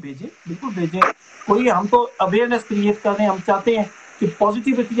چاہتے ہیں بھیجیں, بالکل بھیجیں. کوئی ہم تو اویئرنیس کریٹ کر رہے ہیں, ہم چاہتے ہیں کہ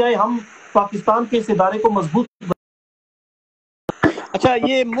پازیٹیوٹی آئے, ہم پاکستان کے اس ادارے کو مضبوط. اچھا,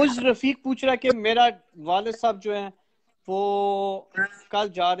 یہ مجھ رفیق پوچھ رہا ہے کہ میرا والد صاحب جو ہیں وہ کل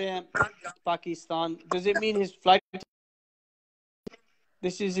جا رہے ہیں Pakistan. Does it mean his flight?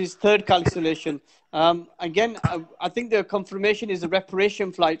 This is his third cancellation. Again, I think the confirmation is the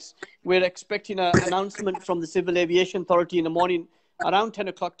reparation flights. We're expecting an announcement from the Civil Aviation Authority in the morning. Around 10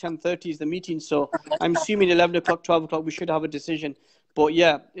 o'clock, 10:30 is the meeting. So I'm assuming 11 o'clock, 12 o'clock, we should have a decision. But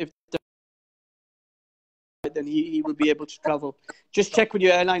yeah, if then he will be able to travel. Just check with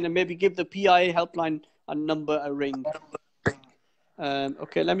your airline and maybe give the PIA helpline a number a ring.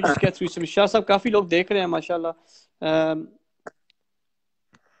 Okay, let me just get through some. Shah sahab, kafi log dekh rahe hain, mashallah.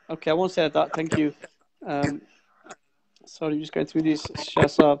 Okay, I won't say that. Thank you. Sorry, just going through these. Shah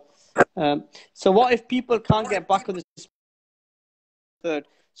sahab. So what if people can't get back on the third?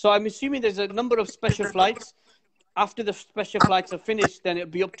 So I'm assuming there's a number of special flights. After the special flights are finished, then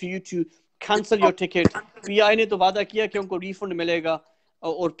it'll be up to you to cancel your ticket. PI نے تو وعدہ کیا کہ ان کو refund ملے گا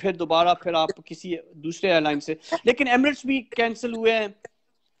اور پھر دوبارہ پھر آپ کسی دوسرے ایئر لائن سے. لیکن ایمریٹس بھی کینسل ہوئے ہیں,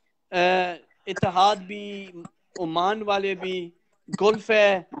 اتحاد بھی, عمان والے بھی, گلف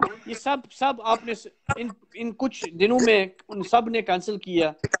ہے, یہ سب آپ نے ان کچھ دنوں میں ان سب نے کینسل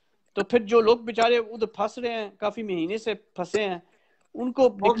کیا. تو پھر جو لوگ بیچارے ادھر پھنس رہے ہیں, کافی مہینے سے پھنسے ہیں, ان کو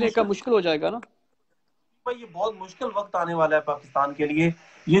نکلنے کا مشکل ہو جائے گا نا. یہ بہت مشکل وقت آنے والا ہے پاکستان کے لیے.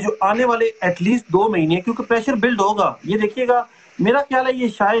 یہ جو آنے والے ایٹ لیسٹ 2 مہینے, کیونکہ پریشر بلڈ ہوگا. یہ دیکھیے گا, میرا خیال ہے یہ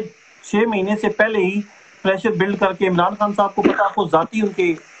شاید 6 مہینے سے پہلے ہی پریشر بلڈ کر کے, عمران خان صاحب کو پتا, آپ کو ذاتی ان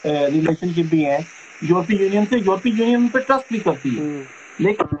کے ریلیشن شپ بھی ہیں یورپی یونین سے, یورپی یونین پہ ٹرسٹ بھی کرتی ہے.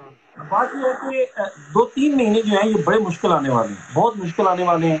 لیکن بات یہ ہے کہ 2-3 مہینے جو ہیں یہ بڑے مشکل آنے والے ہیں, بہت مشکل آنے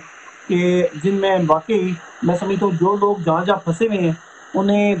والے ہیں, کہ جن میں واقعی میں سمجھتا ہوں جو لوگ جہاں جہاں پھنسے ہوئے ہیں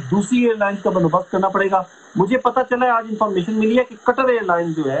انہیں دوسری ایئر لائنز کا بندوبست کرنا پڑے گا. مجھے پتا چلا ہے, آج انفارمیشن ملی ہے کہ قطر ایئر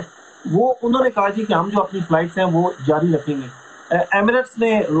لائن جو ہے وہ انہوں نے کہا جی کہ ہم جو اپنی فلائٹس ہیں وہ جاری رکھیں گے. ایمریٹس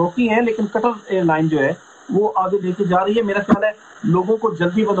نے روکی ہیں, لیکن قطر ایئر لائن جو ہے وہ آگے لے کے جا رہی ہے. میرا خیال ہے لوگوں کو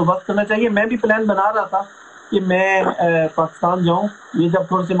جلدی بندوبست کرنا چاہیے. میں بھی پلان بنا رہا تھا کہ میں پاکستان جاؤں, یہ جب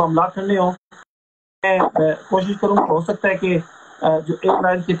تھوڑے سے معاملات ٹھنڈے ہوں میں کوشش کروں. ہو سکتا ہے کہ جو ایئر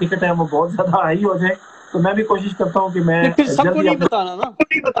لائن کی ٹکٹ ہے وہ بہت زیادہ ہائی ہو جائے, تو میں بھی کوشش کرتا ہوں کہ میں پھر سب کو جلدی نہیں بتانا نا,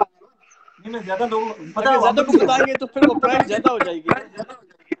 میں زیادہ لوگ اگر زیادہ کو بتائیں گے تو پھر وہ پرائز زیادہ ہو جائے گی نا.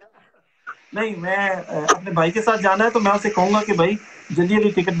 نہیں, میں اپنے بھائی کے ساتھ جانا ہے تو میں اسے کہوں گا کہ بھائی جلدی جلدی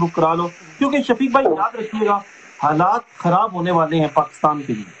ٹکٹ بک کرا لو, کیونکہ شفیق بھائی یاد رکھیے گا حالات خراب ہونے والے ہیں پاکستان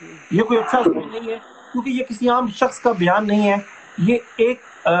کے لیے. یہ کوئی اچھا نہیں ہے, کیونکہ یہ کسی عام شخص کا بیان نہیں ہے, یہ ایک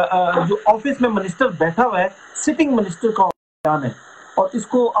جو آفس میں منسٹر بیٹھا ہوا ہے, سٹنگ منسٹر کا بیان ہے, اور اس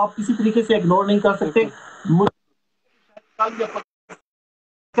کو آپ کسی طریقے سے اگنور نہیں کر سکتے.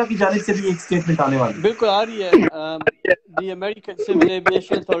 کی جانب سے بھی ایک سٹیٹمنٹ آنے والی بالکل آ رہی ہے. دی امریکن سول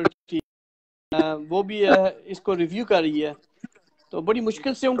ایویشن اتھارٹی وہ بھی اس کو ریویو کر رہی ہے, تو بڑی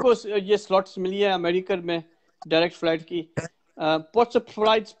مشکل سے ان کو یہ سلاٹس ملی ہے امریکن میں ڈائریکٹ فلائٹ کی. What's the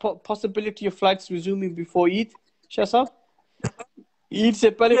possibility of flights resuming before Eid, شاہ صاحب؟ عید سے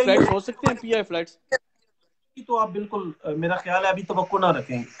پہلے فلائٹس ہو سکتے ہیں, پی آئی فلائٹس؟ تو آپ بالکل میرا خیال ہے ابھی توقع نہ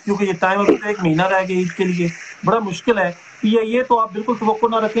رکھیں, کیونکہ یہ ٹائم ابھی 1 مہینہ رہ گیا عید کے لیے, بڑا مشکل ہے. یہ تو آپ بالکل توقع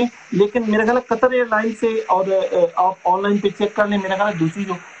نہ رکھیں, لیکن میرا خیال ہے قطر ایئر لائن سے, اور آپ آن لائن پہ چیک کر لیں, میرا خیال ہے دوسری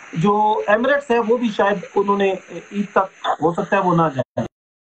جو ایمریٹس ہے وہ بھی شاید انہوں نے عید تک ہو سکتا ہے وہ نہ جائیں.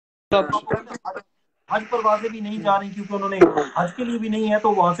 حج پروازیں بھی نہیں جا رہی, کیونکہ انہوں نے حج کے لیے بھی نہیں ہے,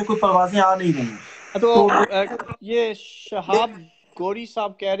 تو وہاں سے کوئی پروازیں آ نہیں رہی ہیں. تو یہ شہاب گوری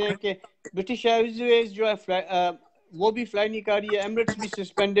صاحب کہہ رہے ہیں کہ برٹش ایئر ویز جو ہے وہ بھی فلائی نہیں کر رہی ہے, ایمریٹس بھی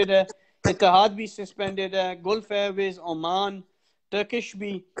سسپینڈڈ ہے, اتحاد بھی سسپینڈڈ ہے, گلف ایئر ویز, عمان, ٹرکش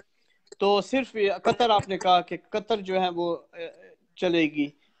بھی. تو صرف قطر آپ نے کہا کہ قطر جو ہے وہ چلے گی.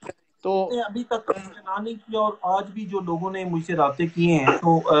 تو ابھی تک نہیں کیا, اور آج بھی جو لوگوں نے مجھ سے رابطے کیے ہیں,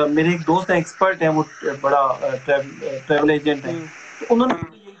 تو میرے ایک دوست ہیں, ایکسپرٹ ہیں, وہ بڑا ٹریول ایجنٹ ہیں, تو انہوں نے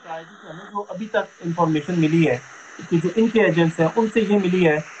یہی کہا ہے کہ ہمیں جو ابھی تک انفارمیشن ملی ہے کہ جو ان کے ایجنٹس ہیں ان سے یہ ملی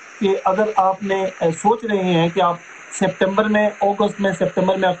ہے کہ اگر آپ نے سوچ رہے ہیں کہ آپ سپٹمبر میں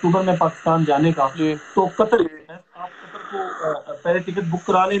اکتوبر میں پاکستان جانے کا تو قطر آپ قطر کو پہلے ٹکٹ بک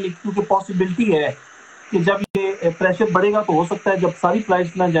کرا لیں، کیونکہ پاسبلٹی ہے کہ جب یہ پریشر بڑھے گا تو ہو سکتا ہے جب ساری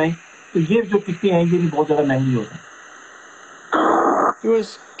فلائٹس نہ جائیں تو یہ جو ٹکٹیں ہیں یہ بھی بہت زیادہ مہنگی ہو جائیں۔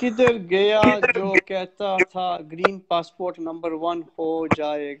 کدھر گیا جو کہتا تھا گرین پاسپورٹ نمبر 1 ہو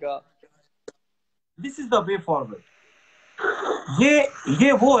جائے گا؟ دس از دا وے فارورڈ۔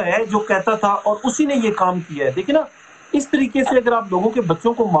 یہ وہ ہے جو کہتا تھا اور اسی نے یہ کام کیا ہے۔ دیکھیں نا، اس طریقے سے اگر آپ لوگوں کے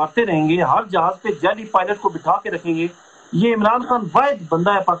بچوں کو مارتے رہیں گے، ہر جہاز پہ جعلی پائلٹ کو بٹھا کے رکھیں گے، یہ عمران خان واحد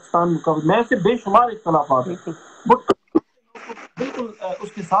بندہ ہے پاکستان کا، میں اسے بے شمار اختلافات ہیں بالکل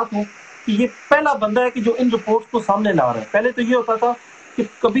اس کے ساتھ ہوں کہ یہ پہلا بندہ ہے کہ جو ان رپورٹس کو سامنے لا رہا ہے۔ پہلے تو یہ ہوتا تھا کہ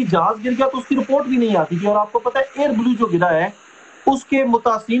کبھی جہاز گر گیا تو اس کی رپورٹ بھی نہیں آتی تھی، اور آپ کو پتہ ہے ایئر بلو جو گرا ہے اس کے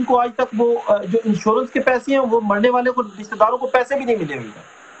متاثرین کو آج تک وہ جو انشورنس کے پیسے ہیں وہ مرنے والے کو رشتہ داروں کو پیسے بھی نہیں ملے ہوئے ہیں۔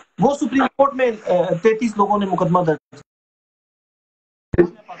 وہ سپریم کورٹ میں 33 لوگوں نے مقدمہ درج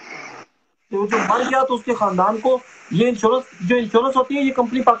جو مر گیا تو اس کے خاندان کو یہ انشورنس ہوتی ہے، یہ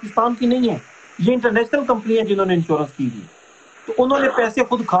کمپنی پاکستان کی نہیں ہے، یہ انٹرنیشنل کمپنی ہے جنہوں نے انشورنس کی تھی، تو انہوں نے پیسے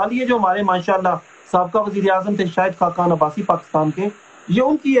خود کھا لیے۔ جو ہمارے ماشاءاللہ سابقہ وزیر اعظم تھے شاہد خاقان عباسی پاکستان کے، یہ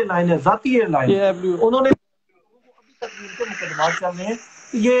ان کی ایئر لائن ہے، ذاتی ایئر لائن، انہوں نے ابھی تک ان کے مقدمات چل رہے ہیں۔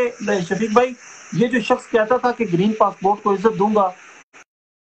 یہ شفیق بھائی، یہ جو شخص کہتا تھا کہ گرین پاسپورٹ کو عزت دوں گا،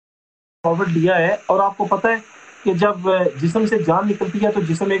 فارورڈ دیا ہے، اور آپ کو پتہ ہے کہ جب جسم سے جان نکلتی ہے تو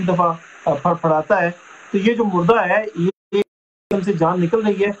جسم ایک دفعہ پھڑپھڑاتا ہے، تو یہ جو مردہ ہے یہ جسم سے جان نکل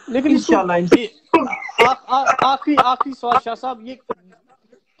رہی ہے، لیکن انشاءاللہ آخری سوال شاہ صاحب، یہ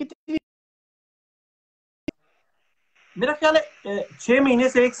کتنی میرا خیال ہے 6 مہینے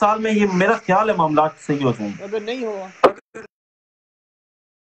سے 1 سال میں یہ میرا خیال ہے معاملات صحیح ہو جائیں گے۔ اگر نہیں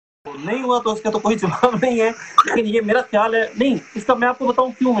ہوا تو اس کا تو کوئی جواب نہیں ہے، لیکن یہ میرا خیال ہے نہیں، اس کا میں آپ کو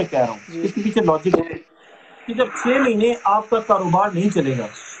بتاؤں کیوں میں کہہ رہا ہوں، اس کے پیچھے لاجک ہے کہ جب 6 مہینے آپ کا کاروبار نہیں چلے گا،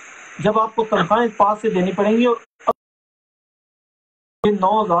 جب آپ کو تنخواہیں پاس سے دینی پڑیں گی، اور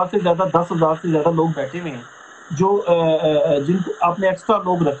 9,000 سے زیادہ 10,000 سے زیادہ لوگ بیٹھے ہوئے ہیں جو جن کو آپ نے ایکسٹرا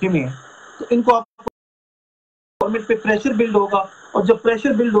لوگ رکھے ہوئے ہیں، تو ان کو آپ گورنمنٹ پہ پریشر بلڈ ہوگا، اور جب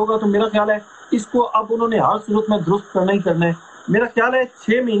پریشر بلڈ ہوگا تو میرا خیال ہے اس کو اب انہوں نے ہر صورت میں درست کرنا ہی کرنا ہے۔ میرا خیال ہے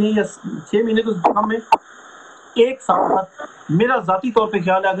 6 مہینے تو کم میں 1 سال تک میرا ذاتی طور پہ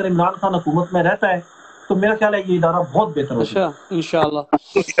خیال ہے اگر عمران خان حکومت میں رہتا ہے تو میرا خیال ہے یہ ادارہ بہت بہتر ہو جائے گا۔ انشاءاللہ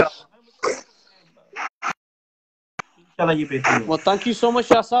یہ بہتر ہوگا۔ تھینک یو سو مچ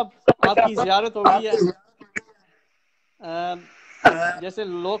شاہ صاحب، آپ کی زیارت ہو گئی ہے۔ جیسے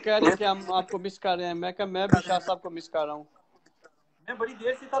لوگ کہہ رہے ہیں کہ ہم آپ کو مس کر رہے ہیں، میں بھی شاہ صاحب کو مس کر رہا ہوں۔ میں بڑی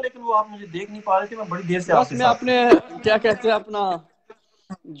دیر سے تھا لیکن وہ آپ مجھے دیکھ نہیں پا رہے تھے، میں بڑی دیر سے آپ بس کے میں ساتھ اپنے کیا کہتے ہیں اپنا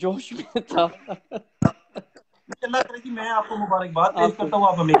جوش میں تھا۔ اللہ کرے کہ میں آپ کو مبارکباد پیش کرتا ہوں،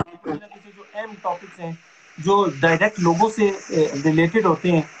 آپ ہمیں جو اہم ٹاپکس ہیں جو ڈائریکٹ لوگوں سے ریلیٹڈ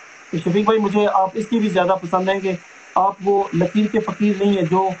ہوتے ہیں، تو شفیق بھائی مجھے آپ اس کی بھی زیادہ پسند ہیں کہ آپ وہ لکیر کے فقیر نہیں ہیں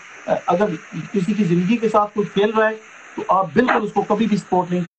جو اگر کسی کی زندگی کے ساتھ کوئی کھیل رہا ہے تو آپ بالکل اس کو کبھی بھی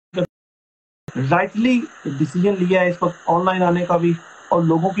سپورٹ نہیں کرتے، رائٹلی ڈیسیجن لیا ہے اس وقت آن لائن آنے کا بھی، اور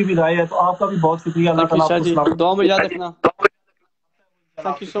لوگوں کی بھی رائے ہے، تو آپ کا بھی بہت شکریہ، اللہ تعالیٰ آپ کو سلامت۔ دعا میں یاد رکھنا۔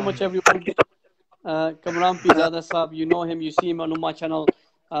 Thank you so much everyone. Kamran Pirzada Saab, you know him, you see him on my channel.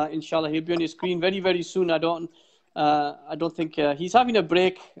 Inshallah, he'll be on your screen very, very soon. I don't think he's having a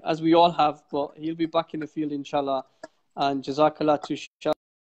break as we all have, but he'll be back in the field, inshallah. And Jazakallah to Shah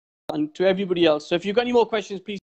and to everybody else. So if you've got any more questions, please.